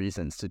many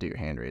reasons to do your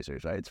hand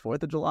raisers, right? It's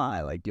 4th of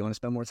July. Like, do you want to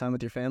spend more time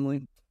with your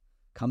family?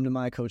 Come to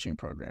my coaching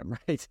program,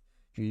 right?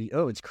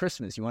 It's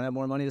Christmas. You want to have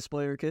more money to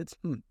spoil your kids?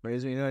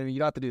 Raise me. You know what I mean? You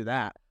don't have to do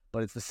that,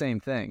 but it's the same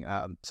thing.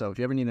 So if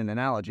you ever need an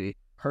analogy,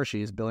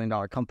 Hershey's, $1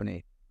 billion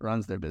company,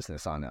 runs their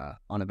business on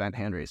event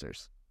hand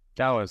raisers.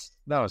 That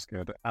was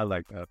good. I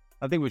like that.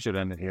 I think we should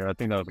end it here. I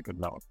think that was a good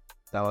note.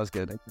 That was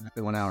good.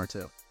 Exactly 1 hour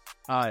too.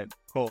 All right,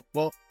 cool.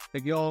 Well,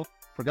 thank you all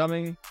for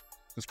coming.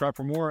 Subscribe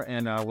for more,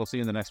 and we'll see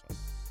you in the next one.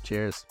 Cheers.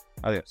 Cheers.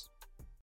 Adios.